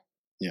Deal.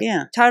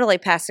 Yeah. Totally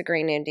passed the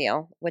Green New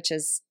Deal, which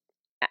is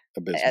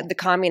Abysmal. the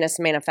Communist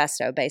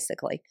Manifesto,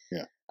 basically.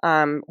 Yeah.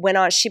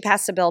 She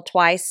passed a bill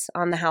twice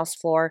on the House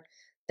floor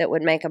that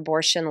would make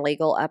abortion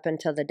legal up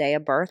until the day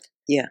of birth.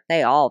 Yeah.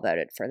 They all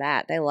voted for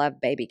that. They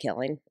love baby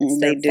killing. It's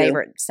They their do.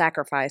 favorite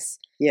sacrifice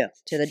Yeah.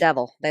 to the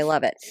devil. They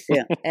love it.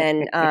 Yeah.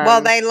 And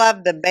Well, they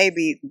love the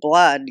baby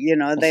blood.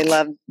 They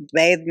love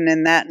bathing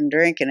in that and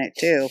drinking it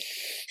too.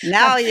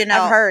 Now,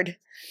 I've heard.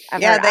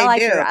 Yeah, heard. they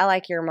do. do. I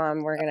like your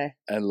mom. We're gonna.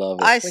 I love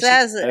it. I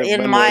says I've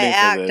in been my waiting for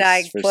act, this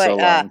I for put, so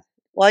long.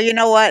 well, you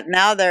know what?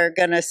 Now they're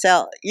going to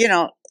sell,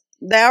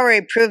 they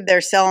already proved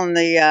they're selling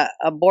the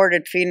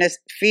aborted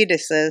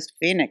fetuses,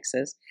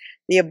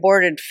 the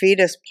aborted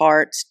fetus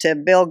parts to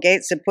Bill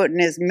Gates to put in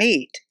his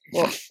meat.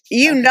 Well,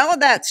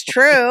 that's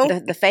true.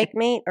 The fake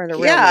meat or the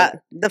real Yeah,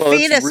 meat? the Well,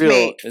 it's fetus real.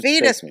 meat, It's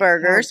fetus fake meat.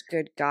 burgers. Oh,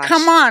 good gosh.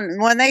 Come on,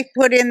 when they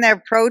put in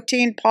their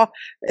protein,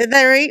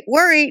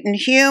 we're eating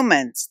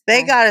humans.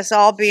 They Oh. got us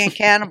all being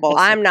cannibals.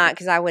 Well, I'm not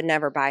because I would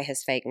never buy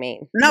his fake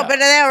meat. No, No. but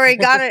they already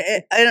got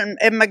it.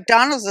 And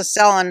McDonald's is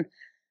selling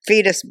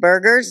fetus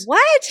burgers.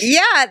 What?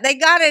 Yeah, they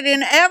got it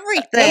in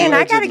everything. Man,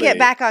 I got to Allegedly. get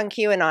back on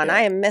QAnon. Yeah.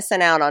 I am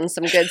missing out on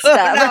some good No,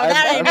 stuff.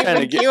 that ain't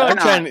even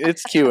QAnon.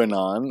 It's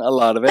QAnon, a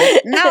lot of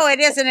it. No,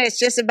 it isn't. It's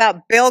just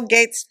about Bill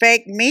Gates'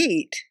 fake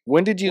meat.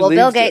 When did you Well, leave?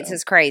 Bill Gates though?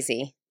 is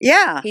crazy.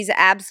 Yeah. He's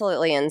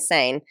absolutely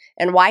insane.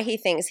 And why he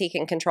thinks he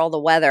can control the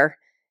weather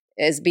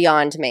is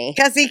beyond me.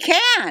 Because he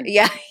can.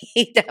 Yeah,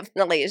 he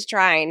definitely is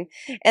trying.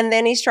 And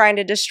then he's trying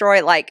to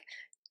destroy,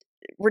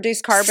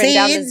 reduce carbon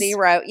down to Seeds?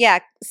 zero.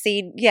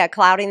 Yeah,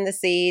 clouding the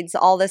seeds,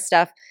 all this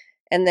stuff.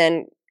 And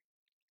then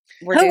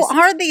reduce. Who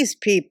are these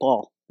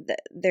people?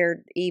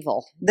 They're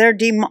evil. Do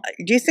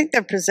you think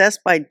they're possessed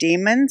by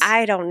demons?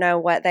 I don't know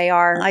what they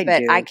are, I but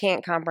do. I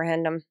can't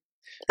comprehend them.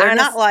 They're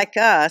not like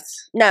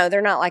us. No,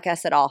 they're not like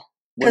us at all.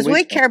 When Because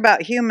we care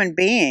about human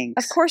beings.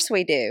 Of course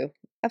we do.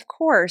 Of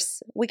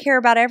course. We care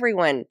about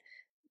everyone.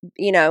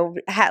 We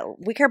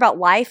care about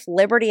life,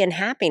 liberty, and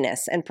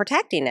happiness and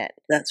protecting it.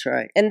 That's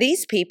right. And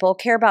these people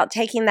care about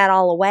taking that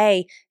all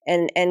away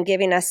and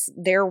giving us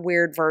their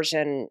weird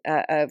version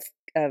of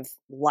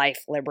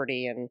life,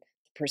 liberty, and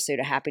pursuit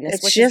of happiness,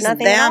 It's which just is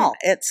nothing at them. all.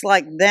 It's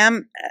like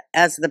them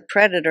as the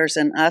predators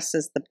and us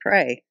as the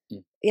prey.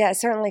 Yeah, it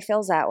certainly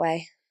feels that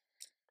way.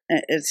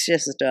 It's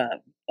just,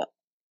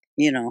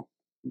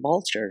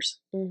 vultures.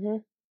 Mm-hmm.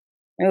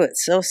 Oh,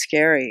 it's so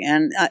scary.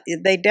 And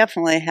they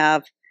definitely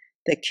have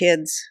the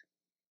kids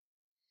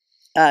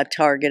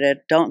targeted,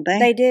 don't they?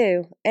 They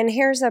do. And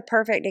here's a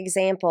perfect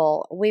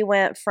example. We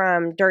went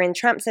from, during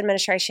Trump's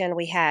administration,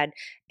 we had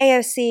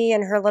AOC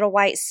in her little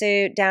white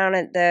suit down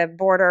at the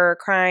border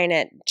crying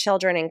at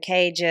children in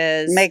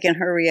cages. Making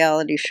her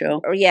reality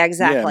show. Yeah,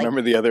 exactly. Yeah,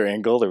 remember the other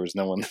angle? There was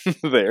no one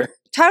there.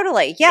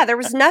 Totally. Yeah, there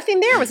was nothing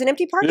there. It was an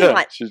empty parking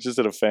lot. She was just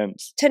at a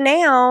fence. To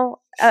now,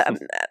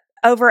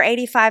 over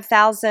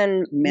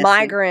 85,000 Missing.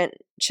 migrant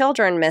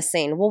children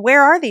missing. Well,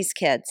 where are these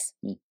kids?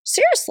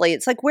 Seriously,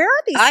 it's like, where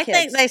are these I kids?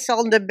 think they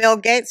sold them to Bill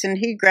Gates and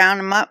he ground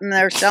them up and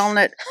they're selling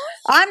it.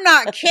 I'm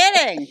not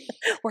kidding.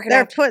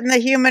 They're putting the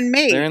human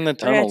meat. They're in the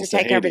We're going to have tunnels to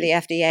take over the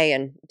Haiti. FDA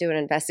and do an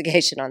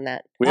investigation on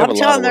that. We have a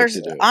lot of work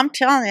to do. I'm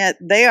telling you,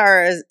 they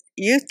are as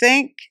you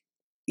think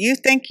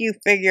you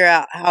figure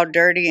out how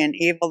dirty and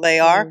evil they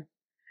are,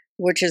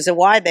 which is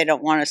why they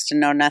don't want us to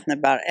know nothing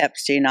about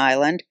Epstein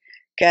Island,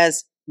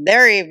 because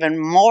they're even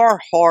more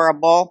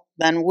horrible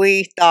than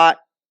we thought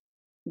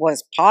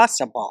was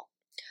possible.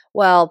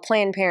 Well,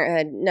 Planned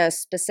Parenthood, no,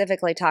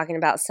 specifically talking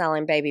about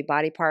selling baby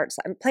body parts.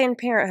 Planned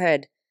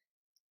Parenthood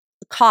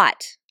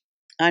caught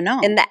I know.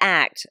 in the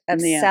act of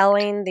In the act.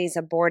 selling these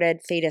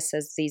aborted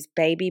fetuses, these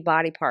baby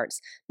body parts.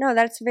 No,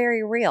 that's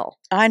very real.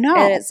 I know.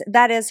 And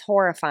that is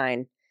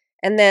horrifying.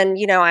 And then,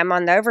 I'm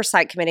on the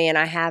oversight committee and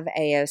I have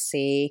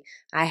AOC,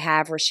 I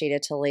have Rashida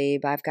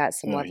Tlaib, I've got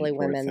some lovely poor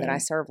women that I thing.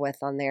 serve with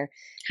on there.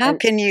 How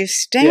can you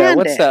stand Yeah,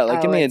 what's it? that like?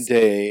 Oh, Give me a it's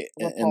day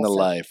in the repulsive.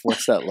 life.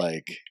 What's that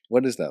like?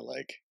 What is that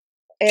like?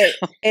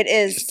 It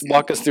is. Just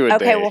walk us through a day.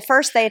 Okay, well,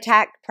 first they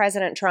attacked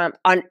President Trump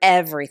on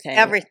everything.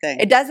 Everything.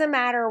 It doesn't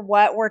matter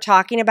what we're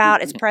talking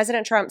about. It's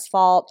President Trump's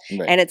fault,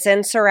 Right. and it's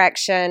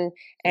insurrection,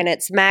 and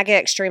it's MAGA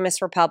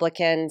extremist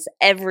Republicans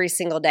every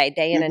single day,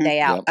 day in and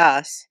day out.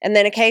 Us. And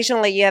then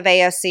occasionally you have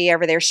AOC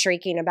over there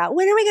shrieking about,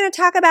 when are we going to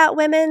talk about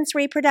women's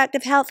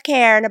reproductive health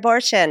care and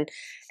abortion?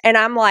 And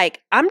I'm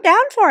like, I'm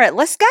down for it.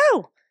 Let's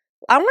go.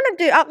 I want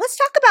to do, let's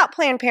talk about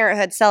Planned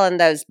Parenthood selling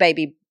those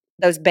baby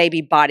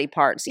body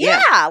parts.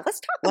 Yeah, let's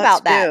talk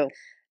about that. Do.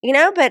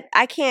 But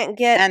I can't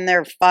get. And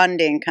their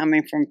funding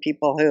coming from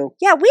people who.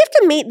 Yeah, we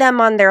have to meet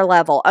them on their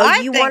level. Oh, I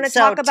you think want to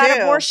so, talk about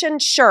too. abortion?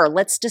 Sure,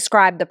 let's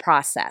describe the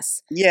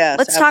process. Yes.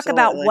 Let's talk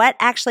about absolutely. what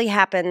actually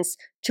happens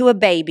to a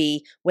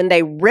baby when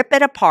they rip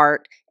it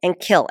apart and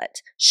kill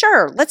it.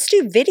 Sure, let's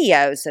do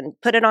videos and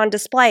put it on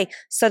display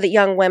so that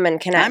young women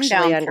can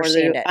actually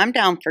understand it. I'm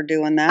down for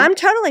doing that. I'm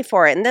totally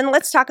for it. And then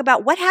let's talk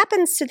about what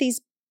happens to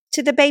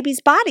the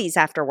baby's bodies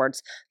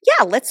afterwards.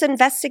 Yeah, let's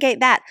investigate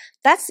that.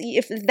 That's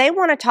if they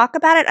want to talk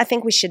about it, I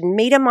think we should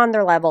meet them on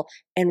their level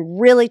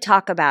and really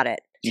talk about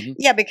it.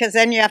 Yeah, because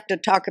then you have to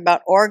talk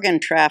about organ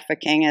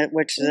trafficking,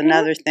 which is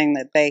another thing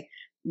that they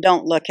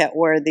don't look at,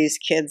 where these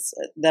kids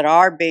that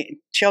are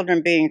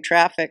children being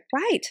trafficked.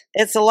 Right.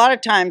 It's a lot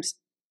of times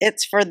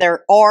it's for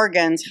their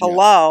organs.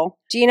 Hello.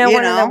 Do you know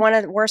one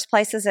of the worst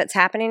places that's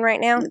happening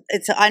right now?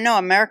 I know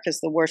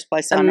America's the worst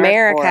place on earth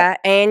America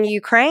and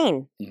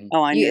Ukraine.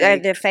 Oh, I knew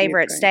The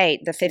favorite Ukraine. state,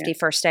 the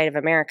 51st state of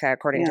America,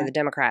 according to the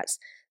Democrats.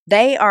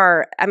 They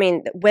are,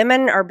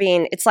 women are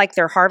being, it's like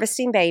they're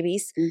harvesting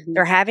babies. Mhm.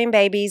 They're having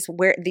babies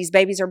where these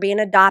babies are being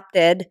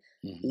adopted,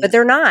 but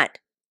they're not.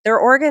 Their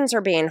organs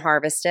are being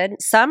harvested.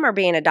 Some are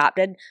being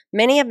adopted.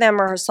 Many of them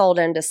are sold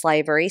into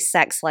slavery,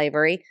 sex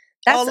slavery.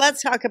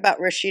 Let's talk about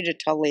Rashida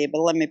Tlaib,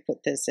 but let me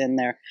put this in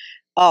there.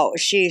 Oh,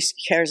 she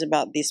cares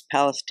about these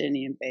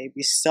Palestinian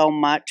babies so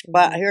much,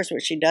 but here's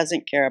what she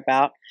doesn't care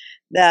about,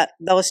 that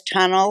those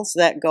tunnels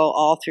that go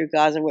all through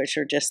Gaza, which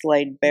are just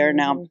laid bare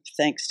now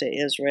thanks to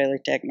Israeli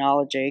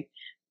technology,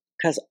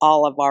 because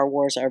all of our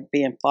wars are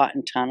being fought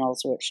in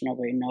tunnels, which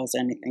nobody knows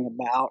anything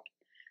about,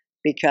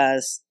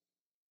 because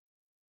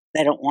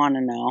they don't want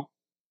to know.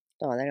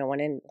 Oh, they don't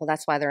want in. Well,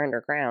 that's why they're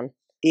underground.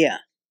 Yeah.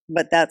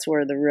 But that's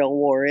where the real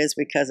war is,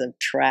 because of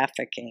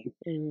trafficking,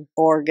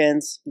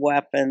 organs,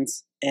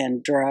 weapons,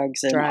 and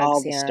drugs, and all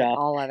the stuff.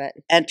 All of it.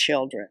 And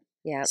children.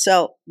 Yeah.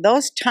 So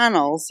those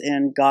tunnels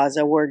in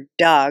Gaza were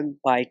dug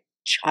by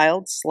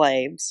child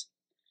slaves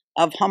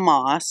of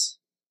Hamas,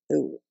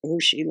 who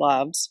she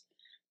loves.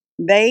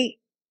 They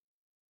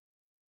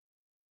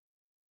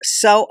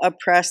so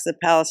oppress the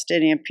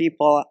Palestinian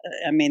people.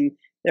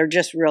 They're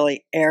just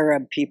really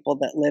Arab people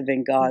that live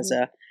in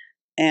Gaza.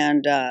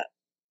 And,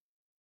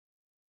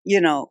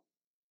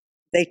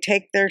 they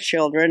take their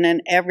children,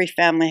 and every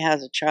family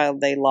has a child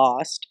they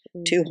lost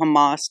to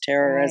Hamas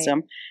terrorism.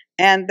 Right.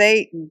 And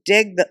they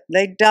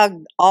dug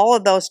all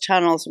of those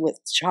tunnels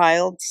with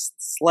child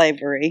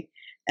slavery.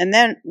 And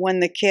then when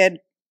the kid,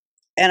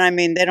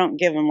 they don't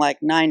give them like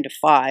 9 to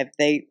 5.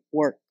 They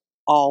work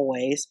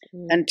always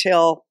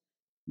until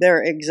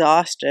they're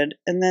exhausted,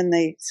 and then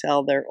they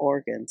sell their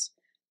organs.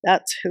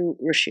 That's who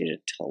Rashida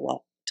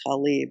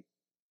Tlaib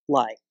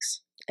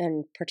likes.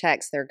 And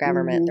protects their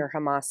government, their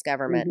Hamas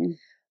government,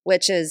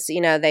 which is,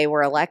 they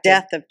were elected.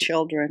 Death of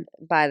children.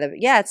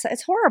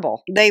 It's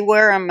horrible. They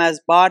wear them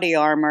as body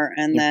armor,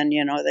 and then,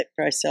 they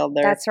probably sell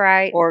their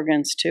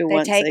organs too. They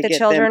once take they the get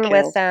children them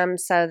with them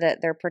so that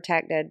they're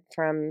protected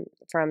from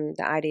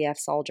the IDF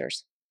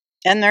soldiers.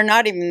 And they're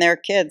not even their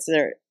kids.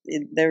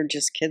 They're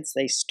just kids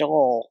they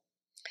stole.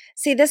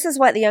 See, this is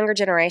what the younger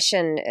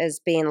generation is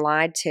being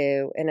lied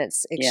to, and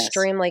it's Yes.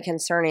 extremely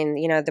concerning.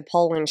 The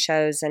polling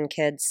shows in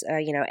kids,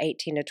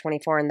 18 to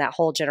 24, and that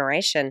whole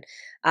generation,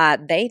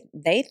 they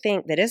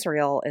think that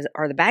Israel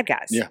are the bad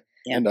guys. Yeah.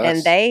 Yeah. And us.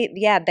 And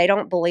they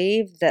don't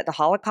believe that the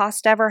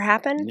Holocaust ever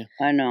happened.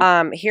 Yeah. I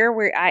know. Here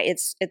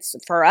it's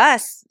for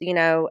us,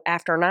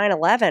 after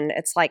 9/11,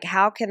 it's like,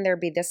 how can there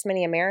be this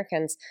many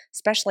Americans,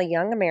 especially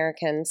young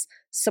Americans,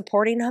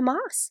 supporting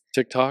Hamas?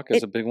 TikTok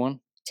is a big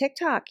one.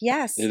 TikTok,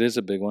 yes. It is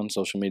a big one.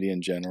 Social media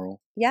in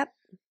general. Yep.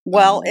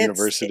 Well,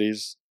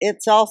 universities.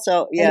 it's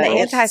also And the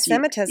it's-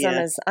 anti-Semitism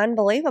yeah. is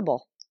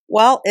unbelievable.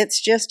 Well,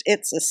 it's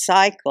a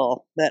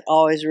cycle that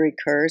always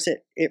recurs.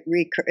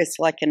 It's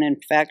like an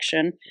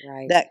infection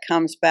Right. that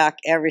comes back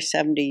every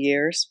 70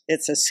 years.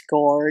 It's a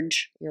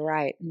scourge, You're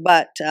right.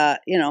 but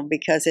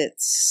because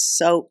it's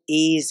so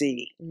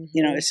easy,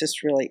 Mhm. it's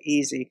just really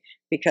easy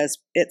because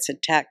it's a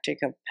tactic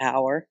of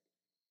power.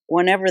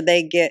 Whenever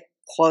they get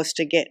close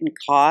to getting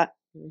caught,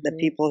 the Mhm.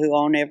 people who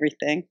own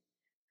everything,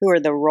 who are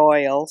the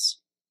royals.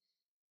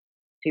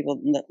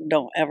 People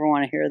don't ever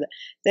want to hear that.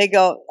 They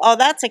go, "Oh,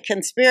 that's a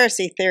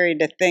conspiracy theory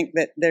to think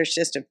that there's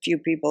just a few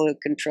people who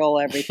control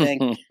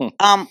everything."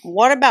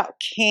 What about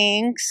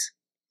kings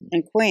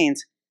and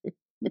queens?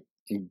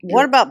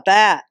 What about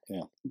that?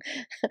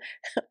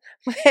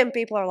 And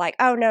people are like,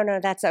 "Oh, no,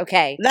 that's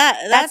okay."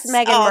 That's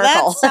Meghan Merkel.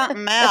 That's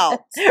something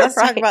else. Let's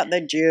talk Right. about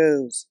the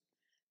Jews.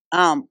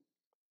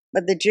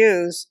 But the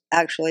Jews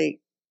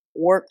actually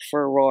work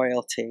for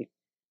royalty.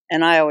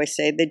 And I always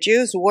say the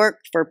Jews work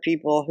for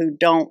people who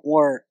don't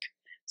work.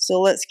 So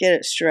let's get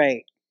it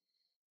straight.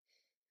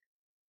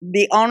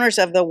 The owners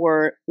of the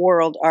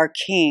world are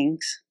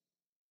kings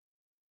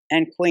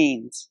and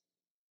queens.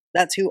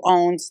 That's who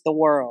owns the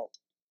world.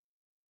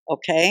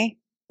 Okay?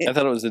 I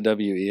thought it was the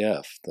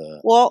WEF.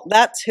 Well,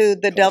 that's who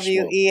the Gosh,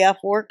 WEF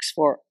works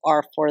for,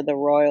 are for the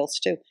royals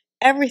too.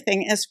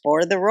 Everything is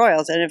for the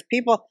royals. And if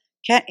people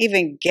can't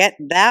even get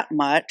that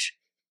much,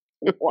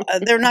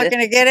 they're not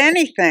going to get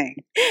anything,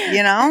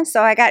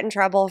 So I got in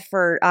trouble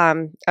for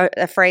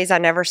a phrase I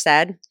never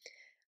said.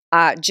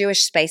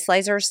 Jewish space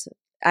lasers.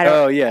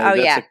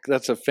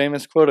 That's a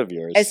famous quote of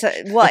yours.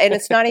 And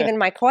it's not even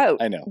my quote.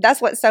 I know.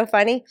 That's what's so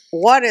funny.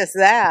 What is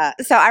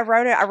that? So I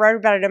wrote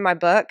about it in my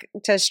book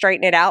to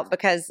straighten it out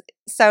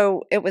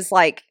so it was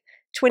like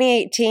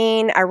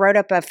 2018, I wrote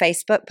up a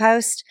Facebook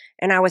post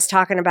and I was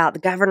talking about the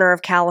governor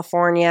of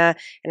California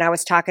and I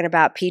was talking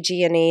about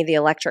PG&E, the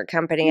electric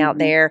company out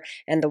there,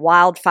 and the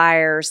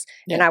wildfires.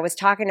 Yeah. And I was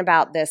talking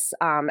about this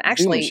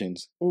actually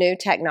new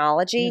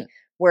technology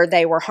where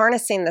they were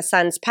harnessing the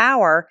sun's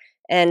power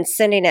and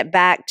sending it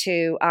back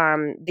to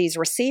these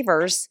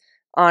receivers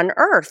on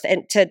Earth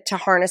and to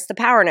harness the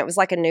power. And it was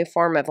like a new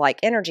form of like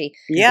energy.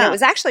 Yeah. And it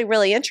was actually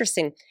really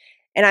interesting.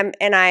 And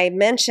I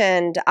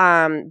mentioned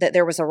that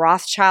there was a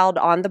Rothschild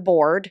on the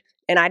board,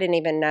 and I didn't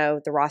even know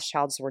the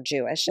Rothschilds were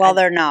Jewish. Well,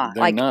 they're not.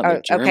 They're not.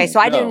 They're German. Okay, so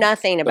I knew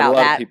nothing about but a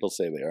lot that. Of people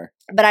say they are,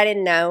 but I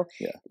didn't know.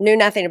 Yeah. Knew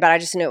nothing about it. I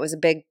just knew it was a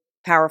big,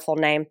 powerful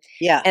name.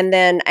 Yeah. And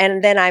then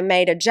I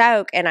made a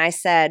joke, and I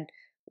said,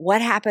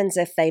 "What happens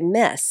if they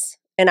miss?"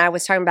 And I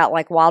was talking about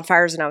like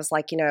wildfires, and I was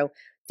like,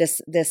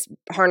 this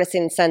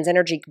harnessing the sun's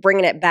energy,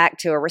 bringing it back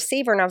to a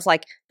receiver, and I was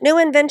like, new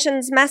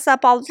inventions mess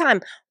up all the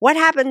time. What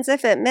happens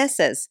if it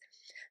misses?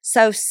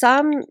 So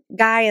some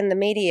guy in the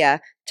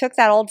media took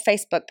that old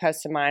Facebook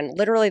post of mine,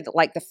 literally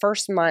like the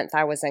first month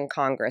I was in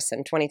Congress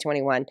in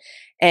 2021,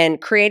 and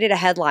created a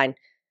headline.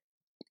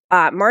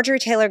 Marjorie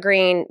Taylor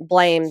Greene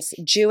blames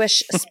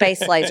Jewish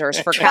space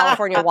lasers for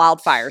California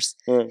wildfires.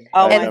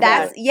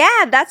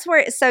 And that's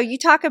where, so you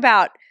talk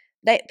about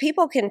that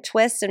people can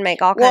twist and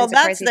make all kinds of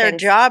crazy things. Well, that's their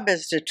job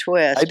is to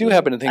twist. I do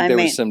happen to think there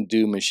was some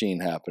doom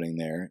machine happening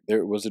there.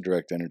 There was a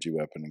direct energy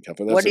weapon in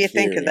California. What do you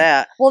think of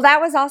that? Well,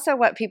 that was also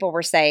what people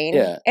were saying.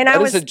 Yeah, and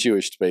that is a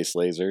Jewish space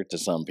laser to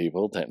some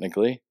people,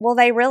 technically. Well,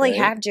 they really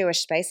have Jewish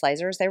space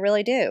lasers. They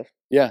really do.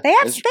 Yeah. They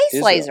have space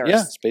lasers.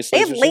 Yeah, space lasers. They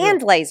have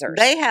land lasers.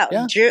 They have.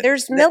 Yeah.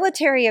 There's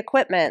military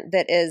equipment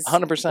that is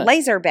 100%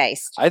 laser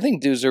based. I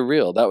think dudes are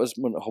real. That was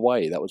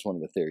Hawaii. That was one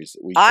of the theories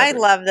that we I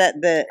covered. love that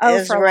the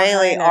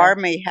Israeli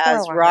army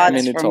has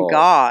rods from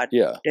God.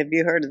 Yeah. Have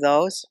you heard of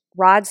those?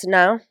 Rods?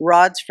 No.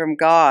 Rods from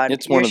God.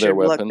 It's one of their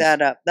weapons. Look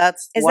that up.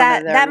 That's is one that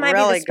of their that might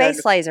really be the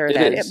space laser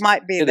then? It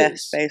might be the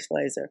space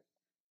laser.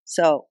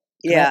 So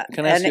yeah,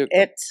 can I ask you?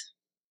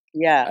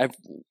 Yeah.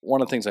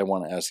 One of the things I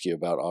want to ask you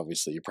about,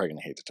 obviously, you're probably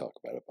going to hate to talk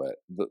about it,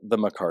 but the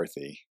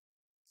McCarthy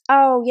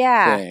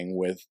thing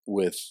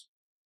with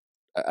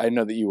I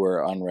know that you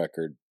were on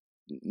record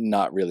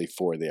not really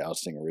for the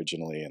ousting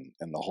originally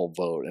and the whole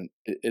vote. And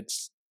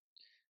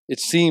it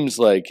seems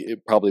like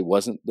it probably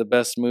wasn't the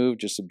best move,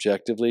 just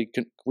objectively.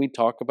 Can we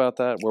talk about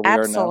that, where we are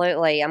now?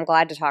 Absolutely. I'm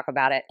glad to talk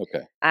about it.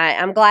 Okay.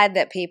 I'm glad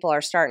that people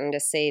are starting to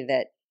see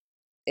that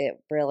it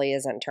really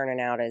isn't turning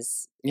out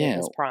as it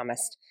was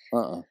promised.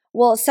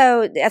 Well,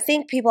 so I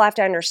think people have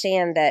to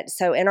understand that.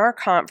 So in our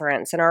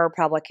conference, in our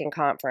Republican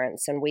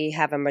conference, and we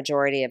have a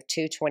majority of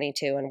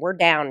 222, and we're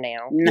down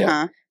now.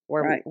 Uh-huh.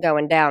 We're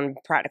going down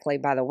practically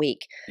by the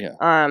week. Yeah.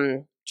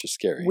 Just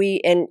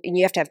scary. And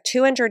you have to have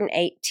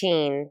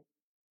 218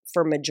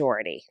 for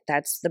majority.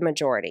 That's the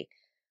majority.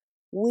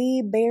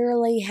 We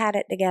barely had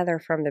it together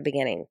from the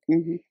beginning.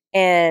 Mm-hmm.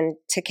 And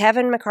to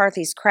Kevin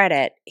McCarthy's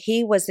credit,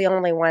 he was the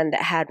only one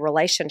that had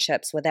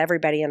relationships with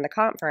everybody in the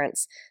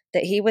conference,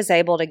 that he was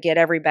able to get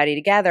everybody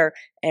together,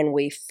 and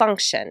we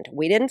functioned.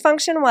 We didn't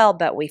function well,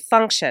 but we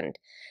functioned,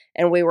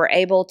 and we were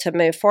able to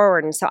move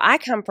forward. And so I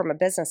come from a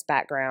business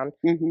background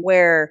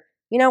where,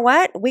 you know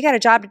what? We got a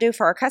job to do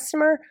for our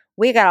customer.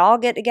 We got to all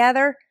get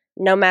together.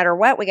 No matter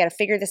what, we got to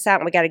figure this out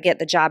and we got to get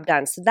the job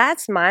done. So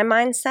that's my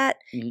mindset.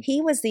 Mm-hmm. He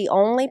was the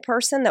only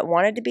person that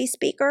wanted to be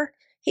speaker.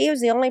 He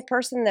was the only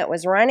person that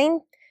was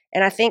running.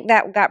 And I think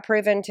that got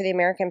proven to the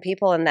American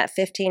people in that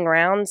 15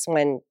 rounds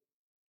when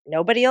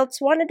nobody else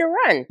wanted to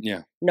run.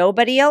 Yeah.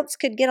 Nobody else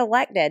could get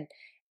elected.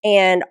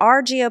 And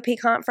our GOP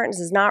conference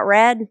is not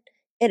red.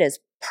 It is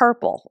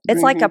purple.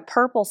 It's like a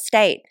purple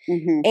state.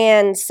 Mm-hmm.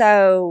 And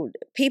so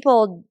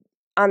people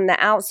on the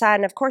outside,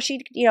 and of course you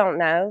don't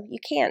know. You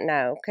can't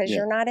know because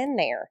you're not in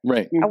there.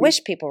 Right. I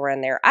wish people were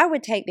in there. I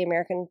would take the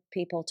American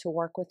people to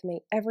work with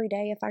me every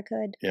day if I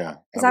could. Yeah.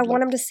 Because I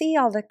want them to see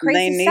all the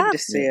crazy they stuff. need to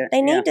see it.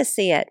 They need to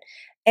see it.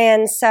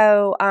 And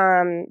so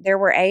there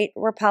were 8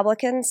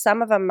 Republicans.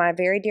 Some of them, my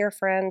very dear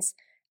friends,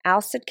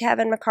 ousted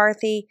Kevin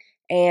McCarthy.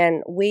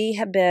 And we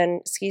have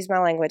been, excuse my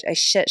language, a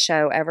shit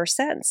show ever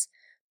since.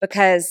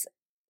 Because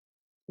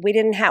we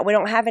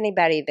don't have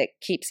anybody that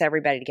keeps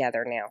everybody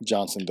together now.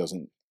 Johnson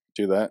doesn't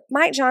do that.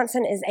 Mike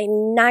Johnson is a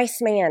nice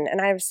man, and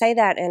I say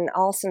that in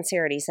all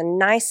sincerity. He's a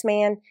nice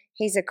man.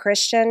 He's a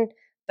Christian,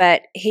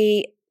 but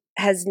he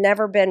has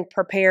never been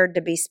prepared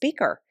to be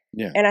speaker.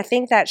 Yeah. And I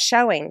think that's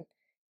showing.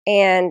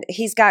 And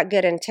he's got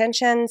good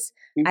intentions.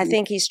 I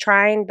think he's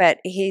trying, but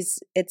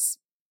it's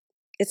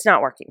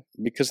not working.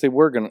 Because they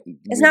were going to.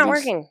 It's not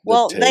working.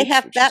 Well, they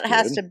have that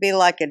has to be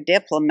like a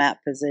diplomat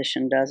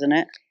position, doesn't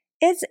it?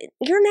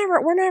 You're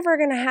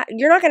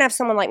not gonna have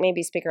someone like me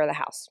be Speaker of the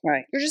House.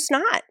 Right. You're just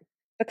not.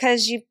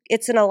 Because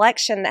it's an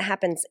election that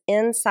happens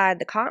inside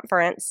the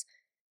conference,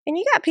 and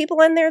you got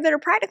people in there that are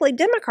practically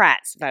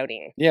Democrats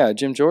voting. Yeah,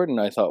 Jim Jordan,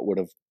 I thought would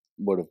have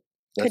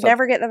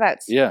never get the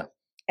votes. Yeah,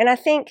 and I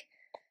think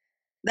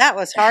that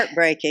was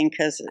heartbreaking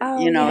because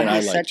yeah.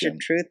 he's such a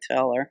truth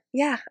teller.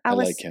 Yeah, I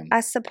like him. I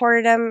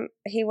supported him.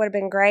 He would have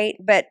been great,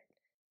 but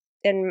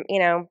then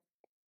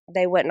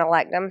they wouldn't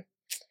elect him.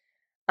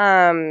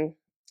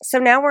 So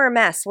now we're a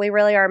mess. We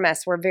really are a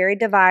mess. We're very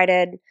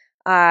divided.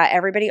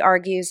 Everybody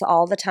argues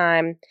all the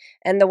time.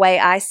 And the way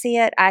I see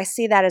it, I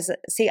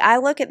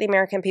look at the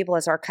American people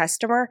as our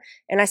customer,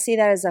 and I see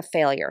that as a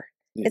failure.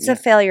 It's a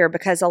failure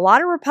because a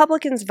lot of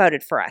Republicans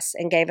voted for us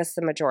and gave us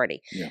the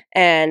majority. Yeah.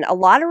 And a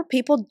lot of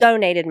people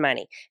donated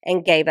money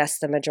and gave us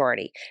the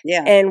majority.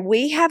 Yeah. And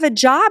we have a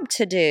job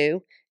to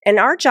do. And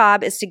our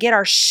job is to get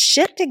our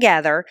shit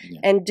together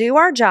and do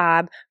our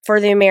job for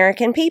the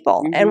American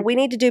people. Mm-hmm. And we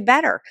need to do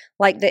better.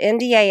 Like the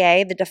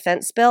NDAA, the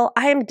defense bill,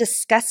 I am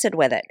disgusted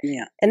with it.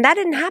 Yeah. And that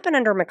didn't happen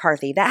under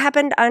McCarthy. That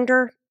happened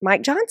under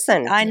Mike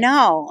Johnson. I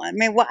know. I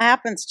mean, what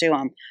happens to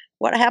them?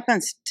 What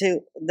happens to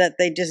that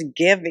they just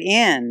give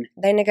in?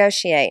 They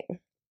negotiate.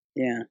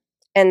 Yeah.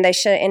 And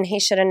he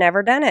should have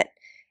never done it.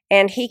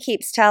 And he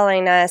keeps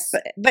telling us.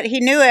 But he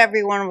knew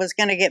everyone was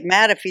going to get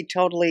mad if he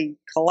totally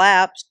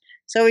collapsed.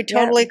 So he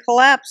totally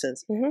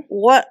collapses. Mm-hmm.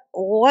 What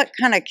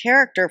kind of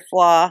character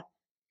flaw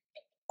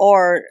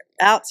or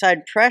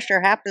outside pressure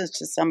happens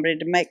to somebody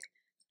to make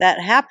that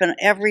happen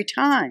every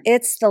time?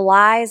 It's the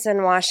lies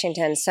in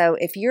Washington. So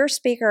if you're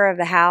Speaker of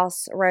the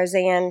House,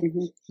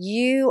 Roseanne,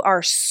 you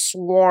are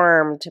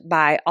swarmed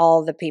by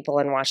all the people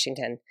in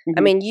Washington.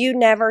 I mean, you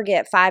never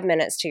get 5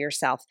 minutes to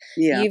yourself.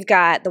 Yeah. You've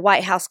got the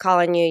White House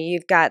calling you.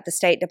 You've got the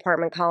State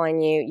Department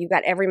calling you. You've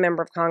got every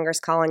member of Congress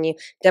calling you,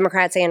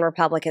 Democrats and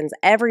Republicans.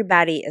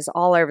 Everybody is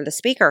all over the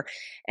Speaker.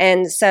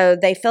 And so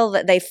they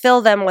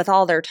fill them with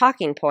all their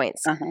talking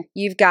points.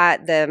 You've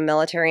got the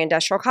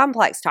military-industrial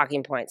complex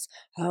talking points.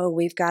 Oh,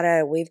 we've got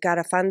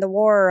to fund the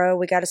war. Oh,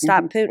 we got to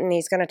stop Putin.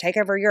 He's going to take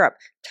over Europe.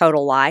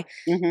 Total lie.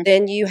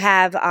 Then you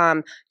have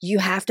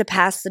to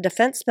pass the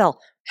defense bill.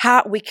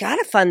 We got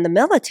to fund the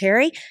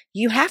military.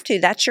 You have to.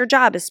 That's your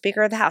job as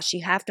Speaker of the House.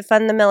 You have to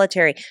fund the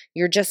military.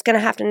 You're just going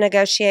to have to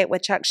negotiate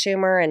with Chuck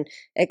Schumer and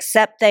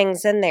accept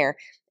things in there.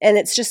 And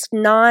it's just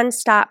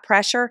nonstop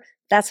pressure.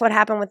 That's what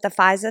happened with the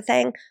FISA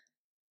thing.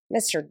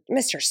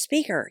 Mr.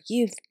 Speaker,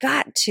 you've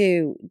got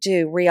to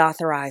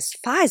reauthorize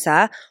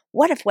FISA.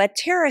 What if a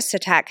terrorist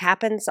attack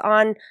happens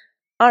on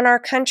our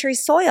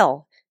country's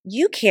soil?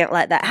 You can't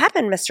let that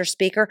happen, Mr.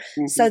 Speaker.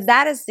 So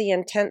that is the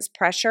intense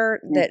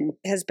pressure that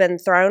has been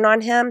thrown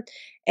on him.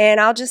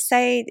 And I'll just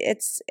say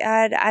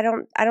I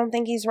don't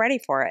think he's ready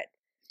for it.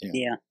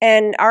 Yeah.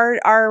 And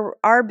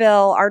our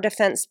bill, our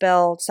defense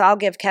bill, so I'll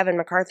give Kevin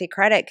McCarthy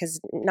credit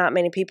because not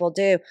many people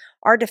do.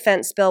 Our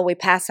defense bill we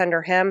passed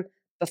under him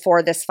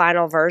before this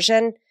final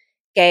version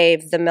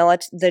gave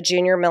the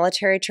junior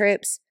military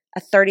troops a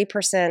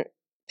 30%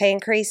 pay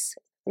increase.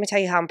 Let me tell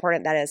you how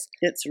important that is.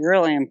 It's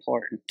really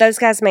important. Those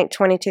guys make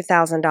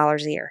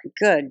 $22,000 a year.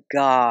 Good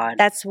God.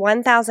 That's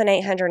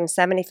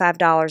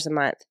 $1,875 a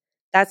month.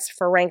 That's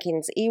for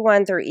rankings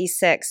E1 through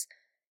E6.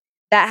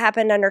 That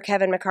happened under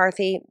Kevin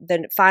McCarthy.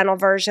 The final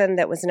version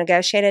that was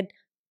negotiated,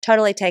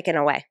 totally taken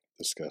away.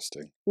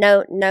 Disgusting.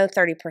 No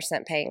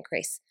 30% pay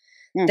increase.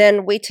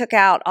 Then we took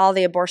out all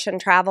the abortion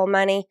travel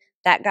money.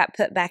 That got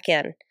put back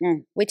in.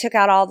 We took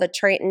out all the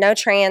no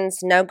trans,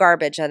 no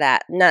garbage of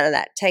that. None of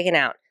that. Taken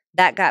out.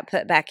 That got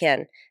put back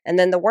in. And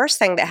then the worst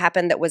thing that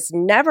happened that was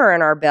never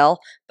in our bill,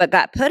 but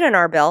got put in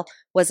our bill,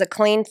 was a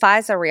clean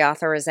FISA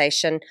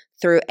reauthorization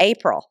through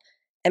April.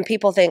 And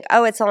people think,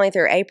 oh, it's only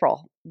through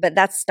April. But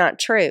that's not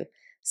true.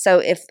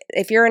 So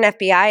if you're an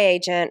FBI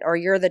agent or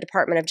you're the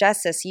Department of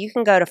Justice, you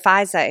can go to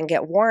FISA and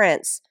get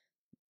warrants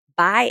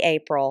by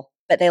April,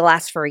 but they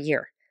last for a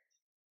year.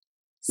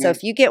 So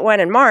if you get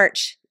one in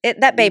March,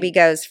 that baby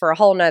goes for a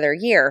whole nother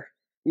year,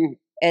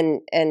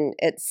 and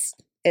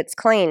it's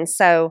clean.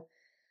 So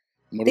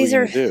What these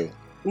are we are going to do?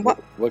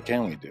 What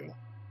can we do?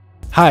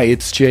 Hi,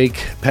 it's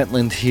Jake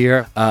Pentland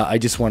here. I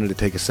just wanted to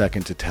take a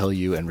second to tell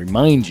you and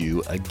remind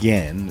you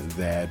again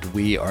that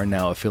we are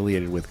now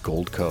affiliated with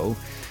Goldco.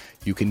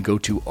 You can go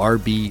to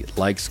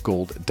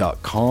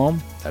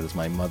rblikesgold.com. That is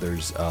my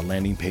mother's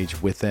landing page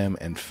with them,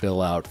 and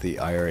fill out the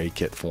IRA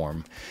kit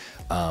form.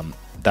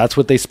 That's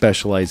what they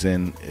specialize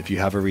in. If you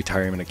have a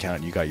retirement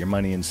account, you got your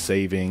money in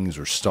savings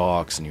or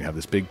stocks, and you have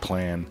this big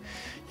plan,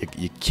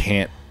 you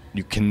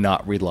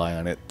cannot rely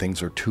on it.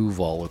 Things are too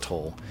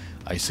volatile.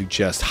 I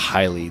suggest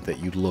highly that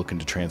you look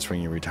into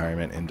transferring your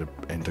retirement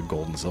into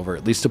gold and silver,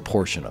 at least a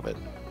portion of it,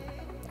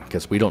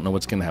 because we don't know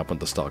what's going to happen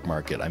with the stock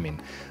market. I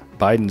mean,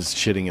 Biden's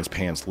shitting his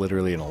pants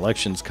literally, an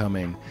election's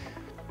coming.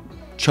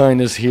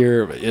 China's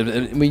here.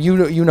 I mean,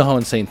 you know how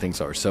insane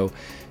things are. So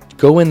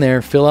go in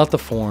there, fill out the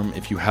form.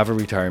 If you have a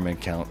retirement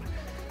account,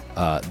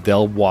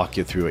 they'll walk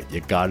you through it.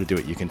 You got to do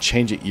it. You can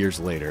change it years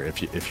later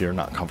if you're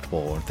not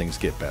comfortable and things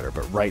get better.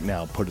 But right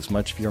now, put as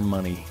much of your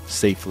money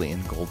safely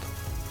in gold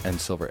and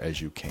silver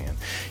as you can.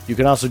 You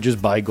can also just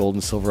buy gold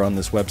and silver on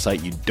this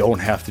website. You don't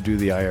have to do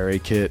the IRA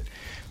kit.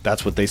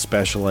 That's what they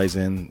specialize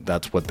in.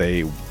 That's what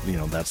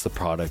that's the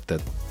product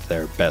that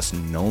they're best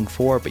known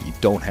for, but you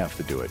don't have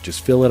to do it.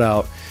 Just fill it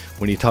out.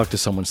 When you talk to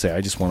someone, say,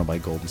 I just want to buy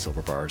gold and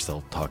silver bars,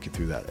 they'll talk you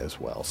through that as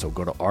well. So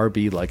go to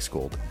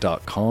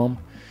rblikesgold.com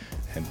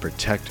and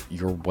protect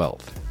your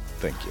wealth.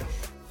 Thank you.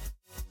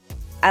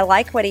 I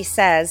like what he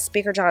says.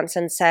 Speaker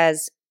Johnson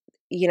says,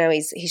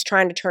 he's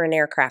trying to turn an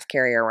aircraft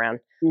carrier around.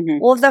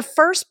 Well, the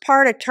first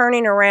part of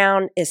turning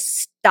around is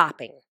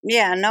stopping.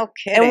 Yeah, no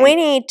kidding. And we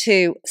need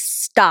to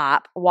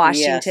stop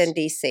Washington,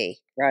 D.C.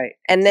 Right.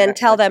 And then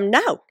tell them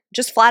no.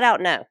 Just flat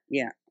out no.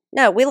 Yeah.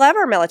 No, we love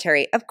our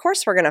military. Of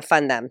course we're going to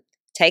fund them.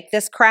 Take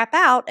this crap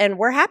out, and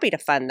we're happy to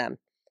fund them.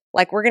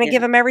 Like, we're going to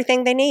give them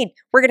everything they need.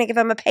 We're going to give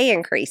them a pay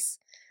increase.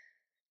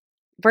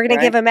 We're going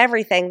to give them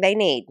everything they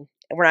need.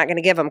 We're not going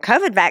to give them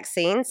COVID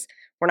vaccines.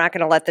 We're not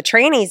going to let the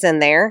trannies in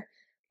there.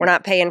 We're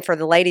not paying for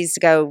the ladies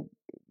to go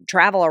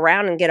travel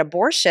around and get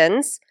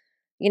abortions.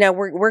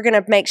 We're going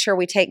to make sure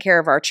we take care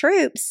of our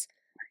troops,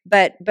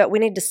 but we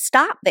need to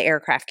stop the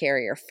aircraft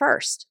carrier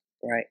first.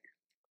 Right.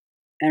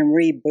 And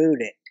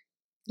reboot it.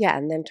 Yeah,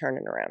 and then turn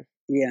it around.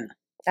 Yeah.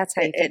 That's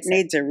how you fix it. It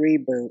needs a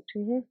reboot.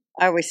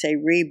 I always say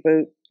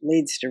reboot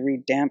leads to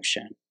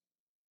redemption,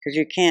 because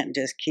you can't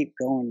just keep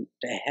going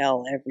to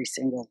hell every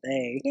single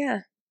day. Yeah.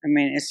 I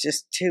mean, it's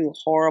just too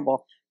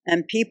horrible.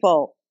 And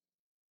people,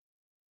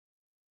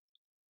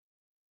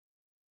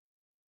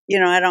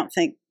 I don't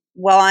think,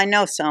 I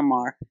know some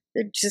are.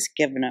 They're just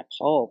giving up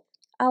hope.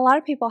 A lot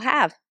of people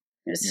have.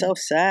 It's so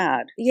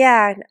sad.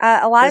 Yeah,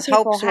 a lot of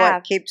people hope's have.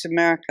 What keeps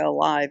America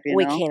alive,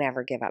 We can't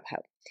ever give up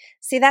hope.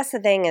 See, that's the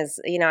thing is,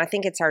 I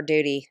think it's our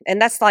duty.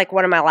 And that's like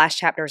one of my last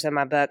chapters in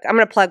my book. I'm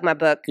going to plug my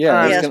book.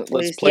 Yeah, yes,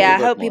 please. I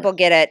hope people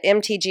get it.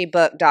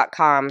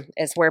 mtgbook.com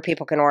is where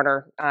people can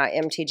order,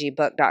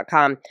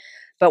 mtgbook.com.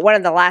 But one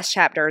of the last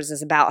chapters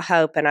is about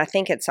hope. And I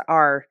think it's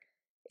our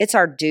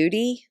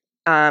duty.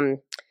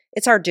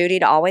 It's our duty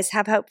to always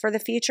have hope for the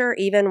future,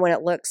 even when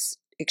it looks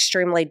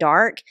extremely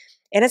dark.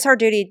 And it's our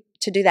duty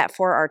to do that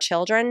for our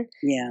children.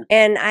 Yeah.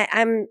 And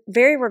I'm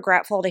very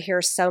regretful to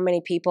hear so many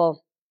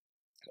people,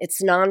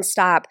 it's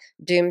nonstop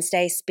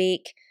doomsday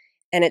speak,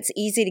 and it's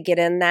easy to get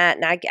in that,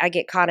 and I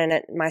get caught in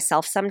it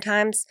myself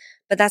sometimes,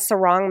 but that's the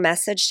wrong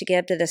message to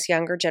give to this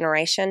younger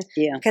generation,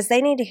 because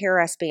they need to hear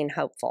us being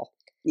hopeful.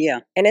 Yeah.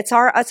 And it's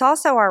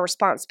also our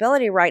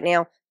responsibility right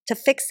now to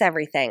fix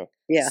everything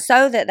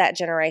so that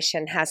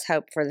generation has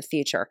hope for the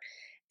future.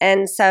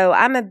 And so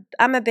I'm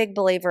a big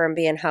believer in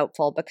being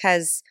hopeful,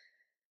 because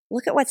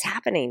look at what's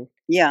happening.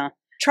 Yeah.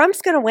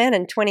 Trump's going to win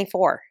in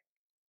 24.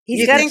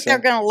 You think they're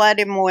going to let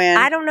him win?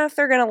 I don't know if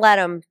they're going to let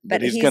him,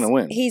 but he's going to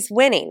win. He's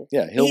winning.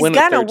 Yeah, he'll win.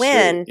 He's going to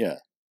win. Yeah.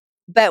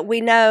 But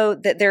we know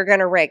that they're going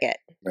to rig it.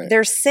 Right.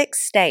 There's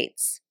 6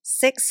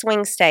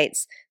 swing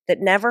states that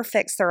never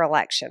fix their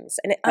elections.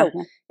 And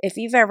if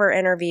you've ever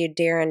interviewed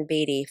Darren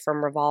Beatty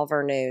from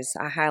Revolver News,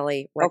 I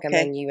highly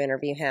recommend you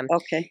interview him.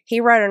 Okay. He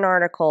wrote an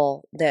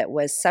article that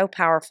was so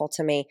powerful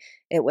to me.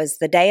 It was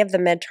the day of the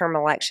midterm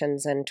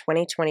elections in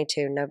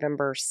 2022,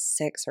 November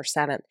 6th or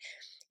 7th.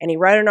 and he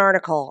wrote an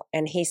article,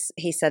 and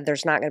he said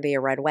there's not going to be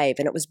a red wave.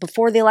 And it was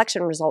before the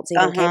election results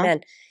even came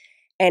in.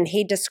 And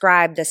he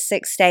described the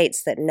 6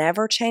 states that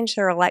never changed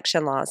their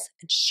election laws.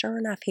 And sure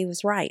enough, he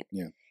was right.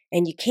 Yeah.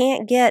 And you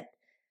can't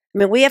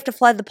we have to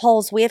flood the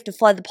polls. We have to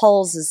flood the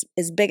polls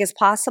as big as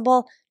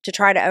possible to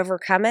try to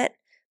overcome it.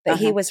 But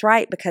he was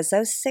right, because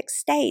those 6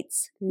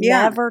 states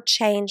never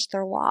changed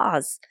their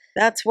laws.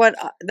 That's why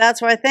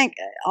I think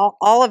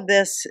all of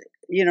this,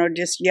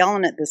 just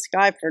yelling at the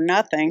sky for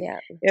nothing. Yeah.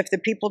 If the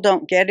people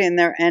don't get in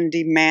there and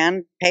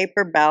demand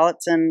paper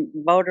ballots and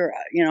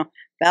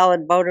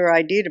valid voter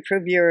ID to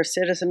prove you're a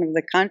citizen of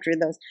the country,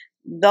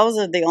 those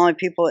are the only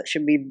people that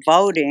should be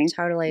voting.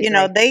 Totally.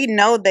 They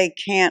know they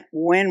can't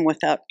win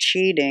without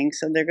cheating,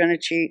 so they're going to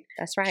cheat.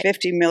 That's right.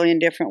 50 million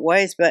different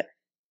ways, but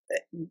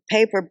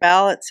paper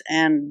ballots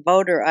and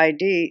voter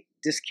ID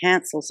just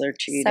cancels their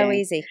cheating. So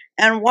easy.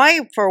 And why,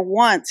 for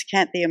once,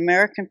 can't the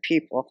American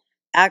people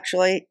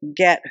actually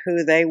get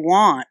who they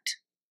want?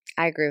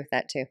 I agree with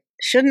that too.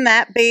 Shouldn't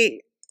that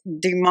be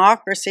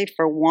democracy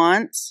for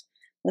once?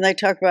 When they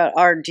talk about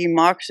our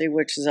democracy,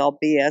 which is all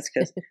BS,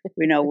 because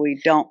we know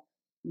we don't,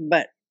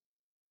 but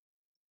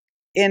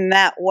in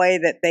that way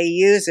that they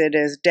use it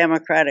as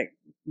democratic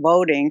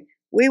voting,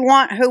 we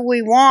want who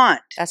we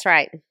want. That's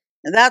right.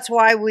 That's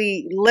why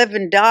we live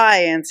and die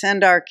and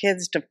send our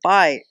kids to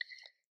fight.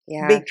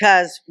 Yeah.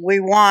 Because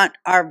we want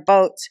our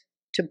votes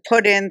to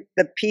put in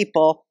the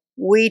people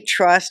we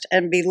trust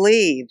and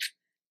believe.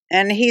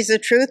 And he's a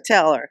truth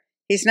teller.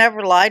 He's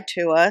never lied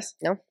to us.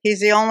 No.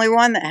 He's the only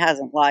one that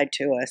hasn't lied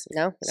to us.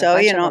 No. So,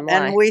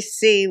 and we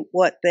see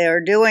what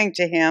they're doing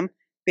to him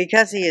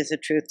because he is a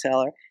truth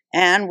teller.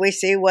 And we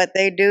see what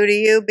they do to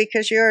you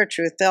because you're a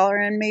truth teller,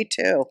 and me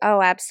too.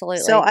 Oh,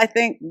 absolutely. So I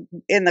think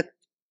in the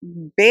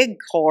big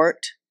court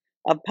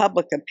of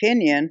public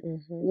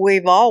opinion,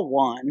 we've all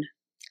won.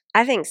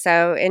 I think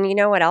so. And you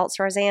know what else,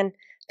 Roseanne?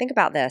 Think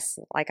about this.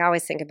 Like, I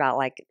always think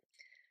about,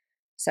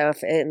 so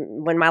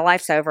when my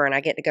life's over and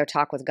I get to go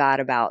talk with God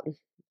about,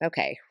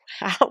 okay,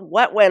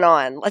 what went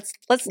on? Let's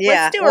do a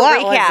recap.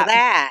 What was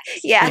that?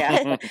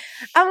 Yeah.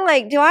 I'm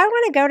like, do I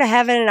want to go to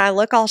heaven and I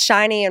look all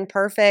shiny and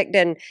perfect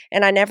and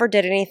I never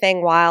did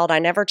anything wild. I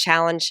never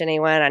challenged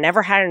anyone. I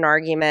never had an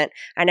argument.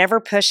 I never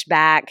pushed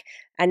back.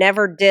 I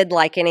never did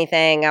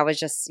anything. I was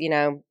just,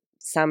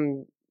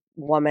 some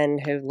woman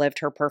who lived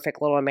her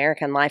perfect little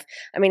American life.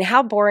 I mean,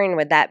 how boring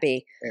would that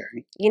be?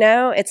 Very.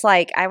 It's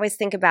like, I always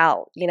think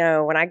about,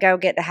 when I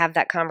get to have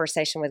that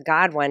conversation with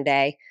God one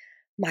day,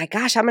 my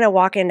gosh, I'm going to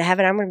walk into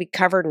heaven. I'm going to be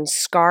covered in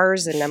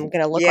scars, and I'm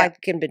going to look like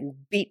I've been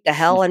beat to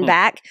hell and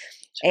back,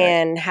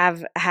 and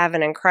have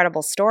an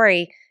incredible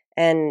story.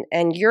 And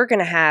you're going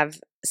to have,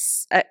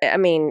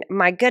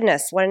 my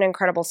goodness, what an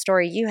incredible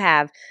story you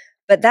have.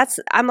 But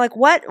I'm like,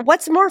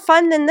 what's more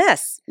fun than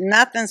this?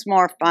 Nothing's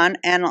more fun.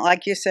 And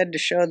like you said, to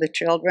show the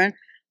children,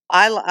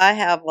 I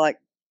have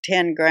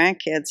 10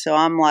 grandkids. So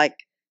I'm like,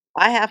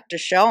 I have to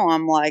show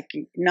them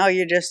no,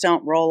 you just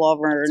don't roll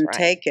over and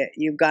take it.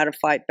 You've got to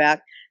fight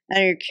back,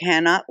 and you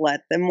cannot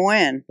let them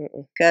win,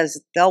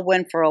 because they'll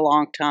win for a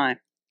long time.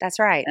 That's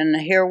right. And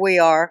here we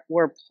are.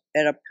 We're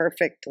at a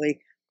perfectly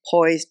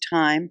poised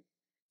time.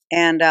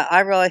 And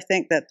I really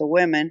think that the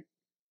women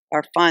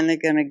are finally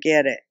going to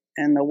get it.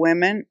 And the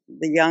women,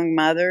 the young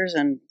mothers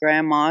and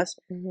grandmas.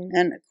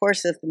 And of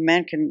course, if the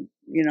men can,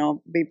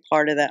 be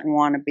part of that and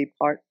want to be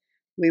part,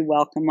 we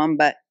welcome them.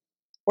 But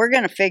we're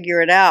going to figure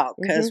it out,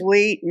 because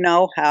we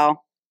know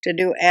how to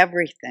do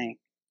everything,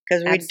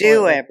 because we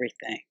do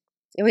everything.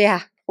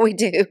 Yeah, we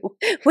do.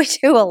 We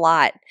do a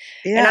lot.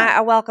 Yeah. And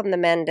I welcome the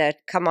men to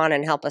come on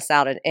and help us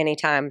out at any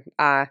time.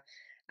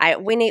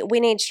 We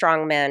need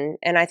strong men,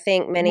 and I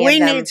think many of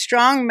them. We need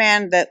strong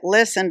men that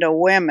listen to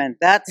women.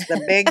 That's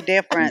the big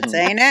difference,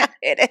 ain't it?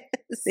 It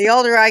is. The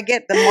older I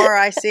get, the more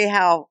I see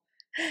how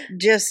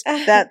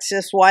that's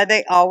just why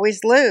they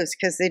always lose,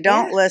 because they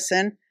don't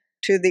listen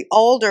to the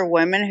older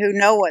women who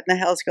know what in the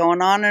hell's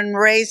going on and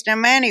raised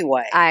them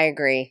anyway. I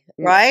agree.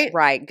 Right?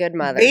 Right. Good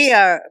mothers.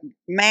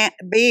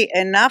 Be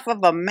enough of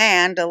a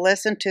man to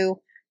listen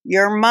to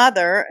your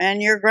mother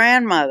and your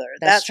grandmother.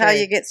 That's how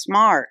you get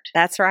smart.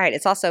 That's right.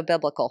 It's also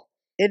biblical.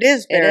 It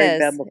is very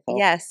biblical.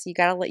 Yes, you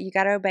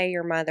gotta obey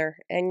your mother,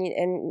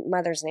 and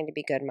mothers need to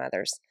be good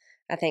mothers.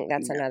 I think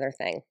that's another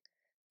thing.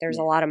 There's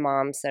a lot of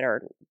moms that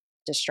are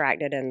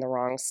distracted in the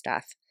wrong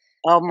stuff.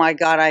 Oh my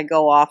God, I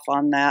go off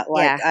on that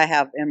I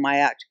have in my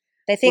act.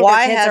 They think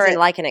their kids are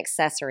like an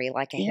accessory,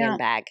 like a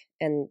handbag,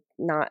 and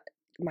not.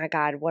 My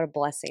God, what a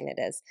blessing it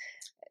is.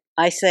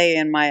 I say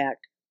in my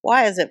act,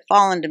 why has it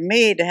fallen to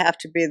me to have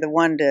to be the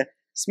one to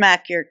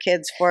smack your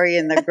kids for you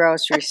in the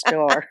grocery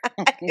store?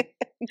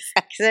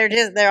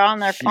 They're on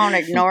their phone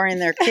ignoring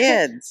their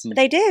kids.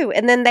 They do.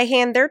 And then they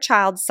hand their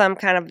child some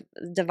kind of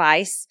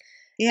device,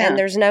 and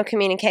there's no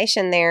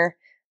communication there.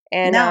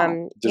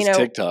 And, just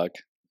TikTok.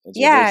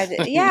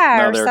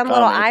 Or some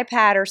little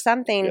iPad or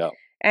something. Yeah.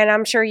 And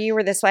I'm sure you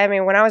were this way. I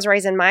mean, when I was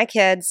raising my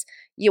kids,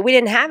 we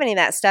didn't have any of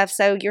that stuff.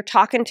 So you're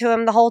talking to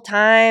them the whole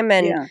time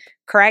and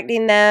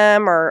correcting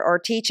them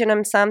or teaching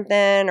them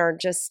something, or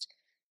just,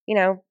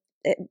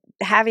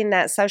 having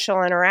that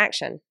social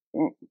interaction.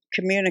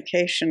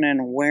 Communication and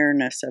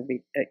awareness of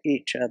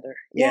each other.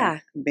 Yeah.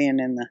 Being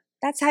in the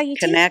That's how you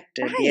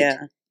connected. Right. Yeah.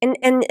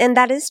 And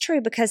that is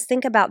true, because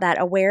think about that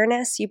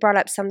awareness. You brought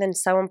up something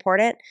so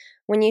important.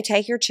 When you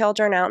take your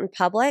children out in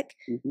public,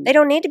 they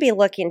don't need to be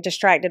looking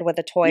distracted with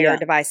a toy or a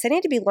device. They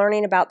need to be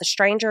learning about the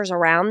strangers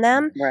around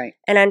them, right,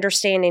 and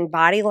understanding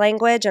body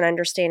language, and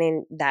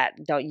understanding that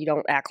you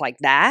don't act like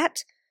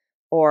that,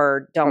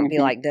 or don't be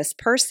like this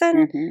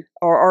person,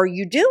 or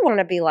you do want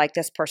to be like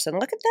this person.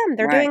 Look at them.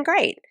 They're doing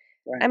great.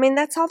 Right. I mean,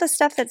 that's all the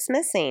stuff that's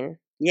missing.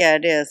 Yeah,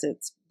 it is.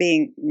 It's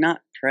being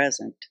not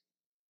present.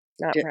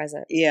 Not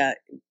present. Yeah,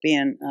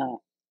 being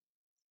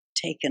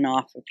taken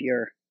off of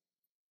your,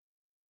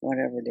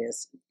 whatever it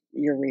is,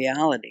 your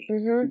reality,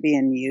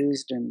 being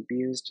used and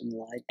abused and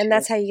lied to. And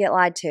that's how you get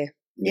lied to.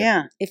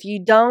 Yeah. If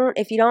you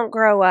don't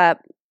grow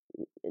up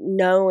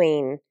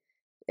knowing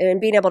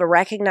and being able to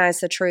recognize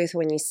the truth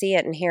when you see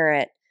it and hear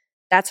it,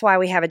 that's why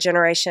we have a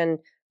generation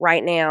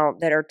right now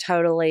that are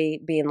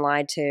totally being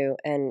lied to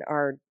and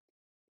are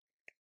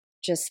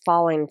just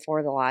falling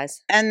for the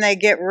lies. And they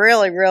get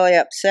really, really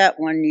upset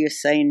when you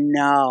say,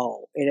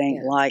 no, it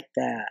ain't like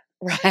that.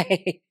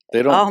 Right.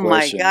 They don't. Oh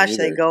my gosh,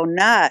 they go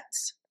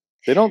nuts.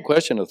 They don't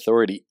question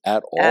authority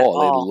at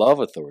all. They love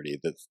authority.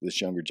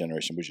 This younger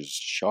generation, which is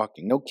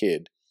shocking. No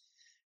kid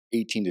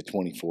 18 to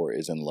 24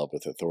 is in love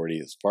with authority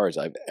as far as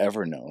I've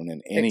ever known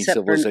in any Except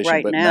civilization.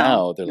 Right but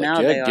now they're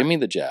like, yeah, give me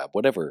the jab,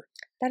 whatever.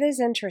 That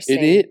is interesting.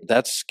 It is.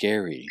 That's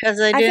scary. I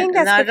think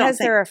that's because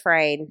they're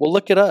afraid. Well,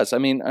 look at us. I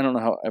mean, I don't know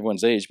how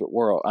everyone's age, but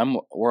we're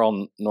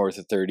all north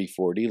of 30,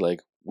 40. Like,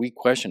 we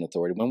question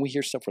authority. When we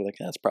hear stuff, we're like,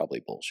 that's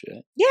probably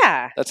bullshit.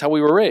 Yeah. That's how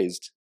we were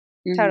raised.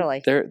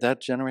 Totally.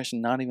 That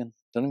generation don't even,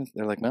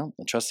 they're like, well,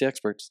 I trust the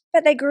experts.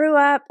 But they grew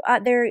up,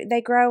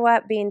 they grow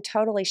up being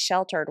totally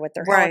sheltered with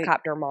their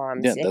helicopter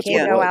moms. Yeah, they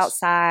can't go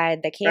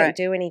outside. They can't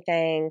do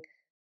anything.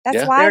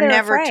 That's why they're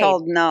never afraid.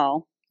 told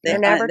no. They're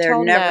never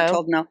told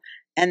no.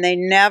 And they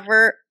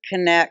never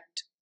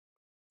connect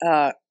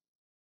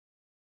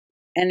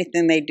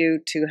anything they do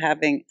to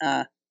having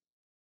an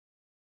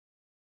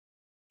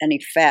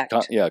effect.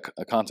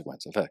 A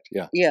consequence, effect,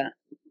 yeah. Yeah.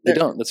 They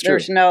don't, that's true.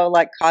 There's no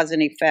like cause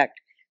and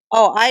effect.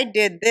 Oh, I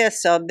did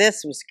this, so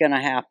this was going to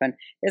happen.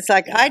 It's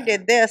like, I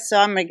did this, so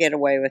I'm going to get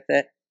away with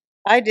it.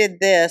 I did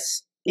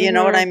this. You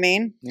know what I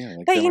mean? Yeah,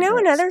 like, but you know,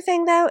 another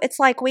thing, though, it's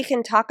like we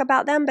can talk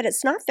about them, but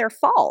it's not their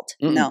fault.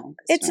 No.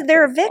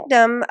 They're a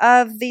victim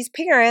of these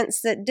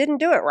parents that didn't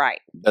do it right.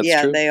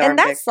 That's true. They are. And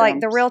that's victims. like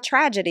the real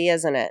tragedy,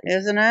 isn't it?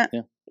 Isn't it?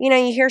 Yeah. You know,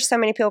 you hear so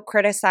many people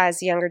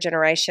criticize younger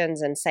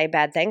generations and say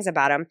bad things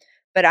about them.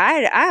 But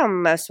I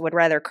almost would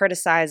rather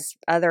criticize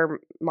other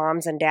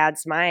moms and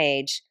dads my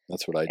age.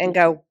 That's what I do. And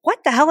go, what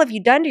the hell have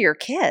you done to your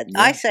kids? Yeah.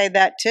 I say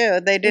that too.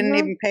 They didn't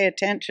even pay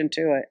attention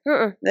to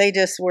it. They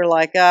just were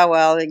like, oh,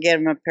 well, they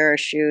give him a pair of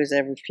shoes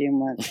every few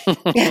months,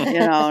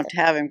 to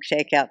have him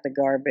take out the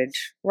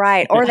garbage.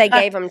 Right. Or they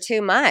gave him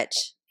too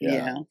much.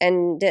 Yeah.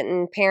 And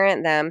didn't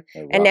parent them.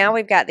 And now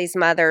we've got these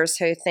mothers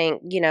who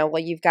think, well,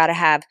 you've got to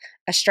have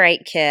a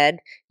straight kid,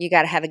 you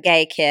got to have a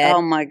gay kid,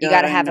 oh my God, you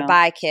got to have a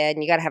bi kid,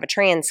 and you got to have a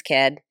trans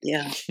kid.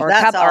 Yeah. Or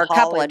a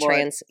couple of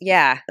trans.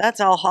 Yeah. That's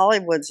all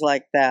Hollywood's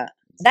like that.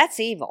 That's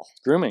evil.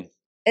 Grooming.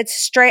 It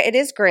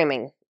is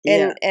grooming.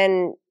 Yeah.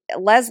 And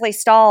Leslie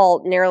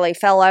Stahl nearly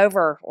fell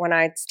over when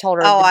I told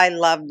her. Oh, I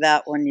loved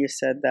that when you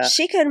said that.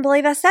 She couldn't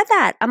believe I said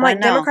that. I'm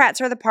like,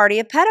 Democrats are the party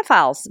of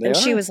pedophiles. And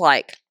she was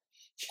like,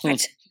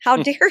 what? How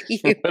dare you?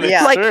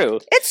 It's like, true.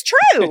 It's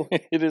true.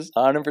 It is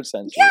 100%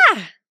 true.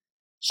 Yeah.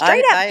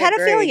 Straight up I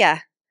pedophilia.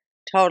 Agree.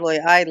 Totally.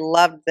 I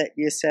loved that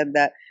you said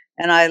that.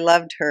 And I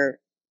loved her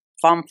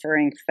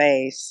fumfering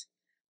face.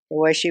 The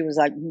way she was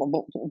like,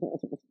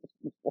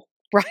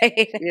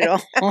 right.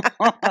 All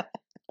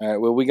right.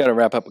 Well, we got to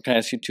wrap up. Can I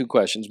ask you two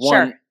questions?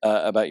 One,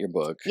 about your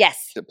book.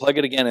 Yes. Plug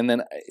it again. And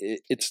then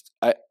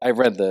I haven't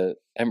read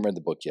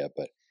the book yet,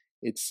 but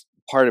it's,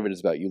 part of it is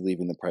about you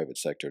leaving the private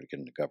sector to get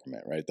into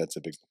government, right? That's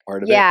a big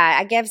part of it. Yeah,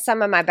 I give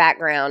some of my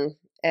background.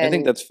 I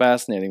think that's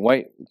fascinating.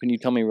 Why? Can you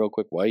tell me real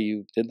quick why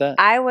you did that?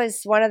 I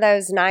was one of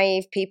those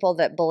naive people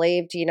that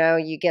believed,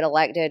 you get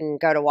elected and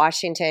go to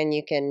Washington,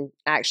 you can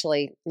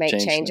actually make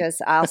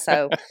changes. I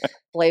also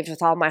believed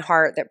with all my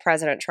heart that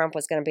President Trump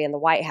was going to be in the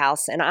White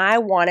House, and I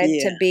wanted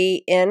to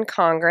be in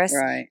Congress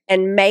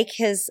and make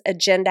his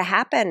agenda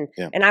happen.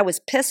 Yeah. And I was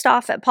pissed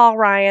off at Paul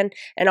Ryan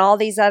and all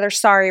these other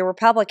sorry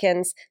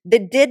Republicans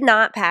that did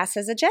not pass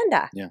his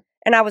agenda. Yeah.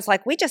 And I was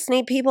like, we just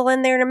need people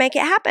in there to make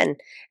it happen.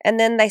 And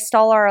then they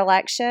stole our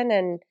election,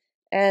 and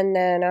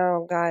then,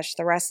 oh gosh,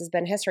 the rest has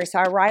been history. So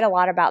I write a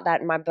lot about that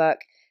in my book,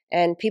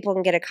 and people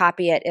can get a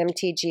copy at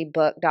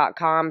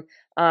mtgbook.com.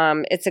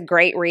 It's a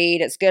great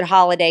read. It's a good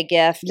holiday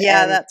gift.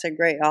 Yeah, that's a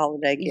great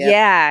holiday gift.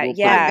 Yeah,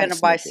 yeah. I'm going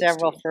to buy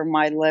several for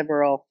my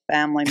liberal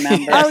family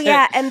members. Oh,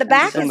 yeah, and the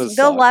back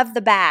they'll love the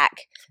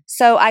back.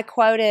 So I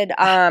quoted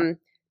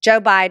Joe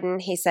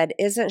Biden, he said,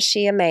 isn't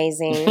she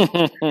amazing?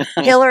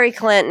 Hillary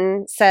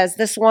Clinton says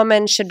this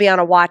woman should be on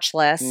a watch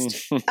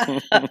list.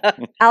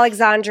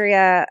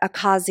 Alexandria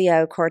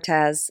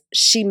Ocasio-Cortez,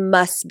 she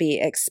must be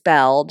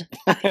expelled.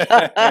 So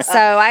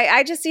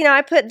I just,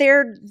 I put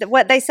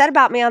what they said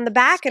about me on the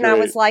back, and I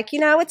was like,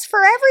 it's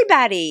for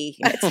everybody.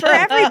 It's for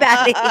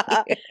everybody.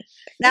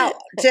 Now,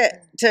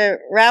 to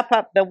wrap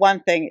up the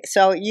one thing,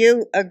 so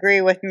you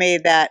agree with me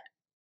that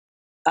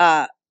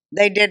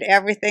they did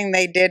everything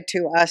they did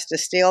to us to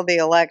steal the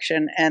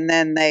election, and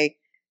then they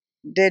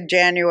did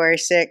January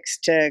 6th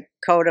to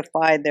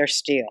codify their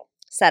steal.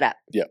 Setup.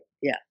 Yep.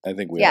 Yeah. I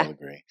think we all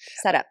agree.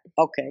 Setup.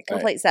 Okay.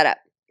 Complete setup.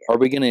 Are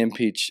we going to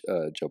impeach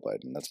Joe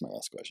Biden? That's my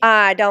last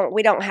question.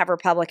 We don't have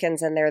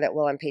Republicans in there that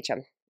will impeach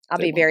him. I'll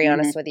be very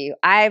honest with you.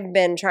 I've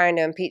been trying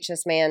to impeach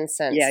this man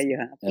since. Yeah, you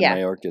have. And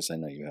Mayorkas, I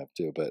know you have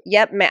too, but.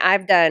 Yep.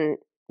 I've done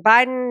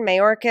Biden,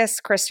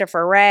 Mayorkas,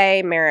 Christopher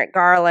Wray, Merrick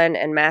Garland,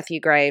 and Matthew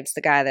Graves,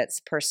 the guy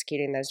that's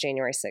persecuting those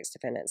January 6th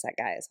defendants. That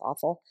guy is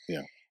awful.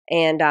 Yeah.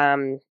 And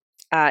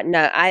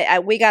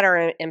we got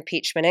our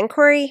impeachment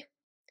inquiry,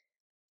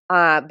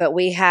 but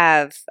we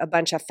have a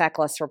bunch of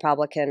feckless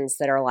Republicans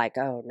that are like,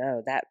 oh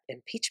no, that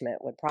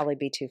impeachment would probably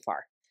be too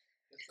far.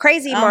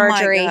 Crazy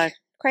Marjorie.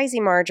 Crazy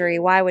Marjorie.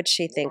 Why would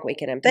she think we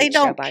can impeach? They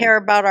don't care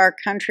about our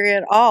country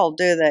at all,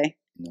 do they?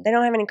 No. They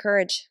don't have any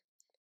courage.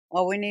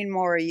 Well, we need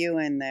more of you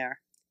in there.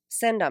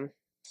 Send them,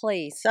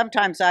 please.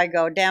 Sometimes I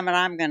go, damn it,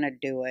 I'm going to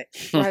do it.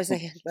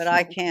 Roseanne. But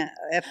I can't.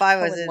 If I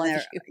was in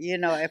there,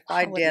 if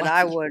I did,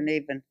 I wouldn't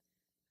even.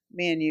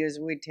 Me and you,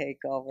 we'd take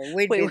over.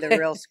 We'd be the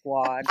real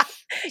squad.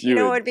 You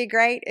know what would be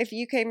great? If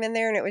you came in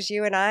there and it was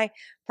you and I,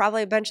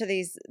 probably a bunch of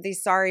these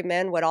sorry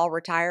men would all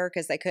retire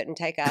because they couldn't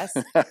take us.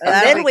 And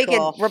then we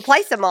could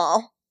replace them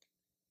all.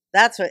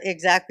 That's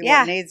exactly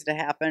what needs to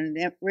happen.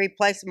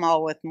 Replace them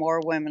all with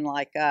more women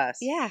like us.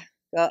 Yeah.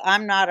 So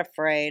I'm not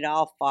afraid.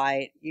 I'll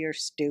fight. You're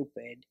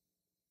stupid.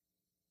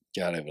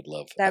 God, I would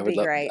love that'd be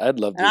great. I'd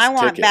love and I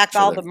want back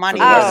all the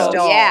money I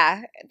stole.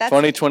 Yeah. That's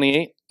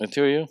 2028, the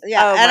two of you?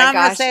 Yeah, and I'm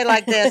going to say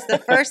like this. The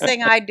first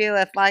thing I do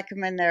if I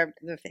come in there,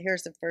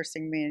 here's the first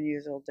thing me and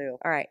you will do.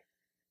 All right.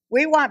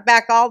 We want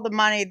back all the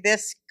money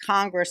this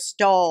Congress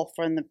stole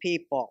from the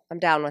people. I'm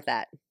down with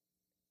that.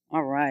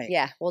 All right.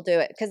 Yeah, we'll do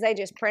it because they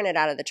just print it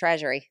out of the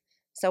Treasury.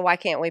 So why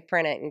can't we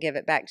print it and give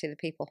it back to the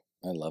people?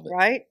 I love it.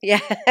 Right? Yeah.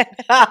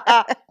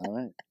 All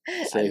right.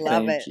 I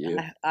love it.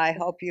 I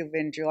hope you've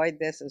enjoyed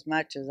this as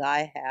much as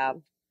I have.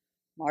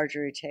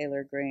 Marjorie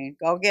Taylor Greene.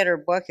 Go get her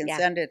book and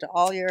send it to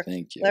all your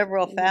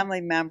liberal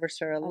family members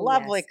for a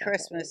lovely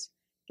Christmas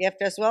gift,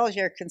 as well as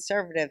your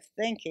conservative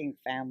thinking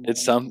family.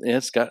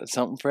 It's got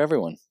something for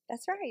everyone.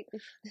 That's right.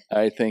 All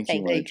right. Thank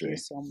you, Marjorie. Thank you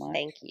so much.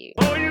 Thank you.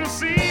 Oh, you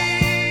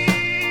see.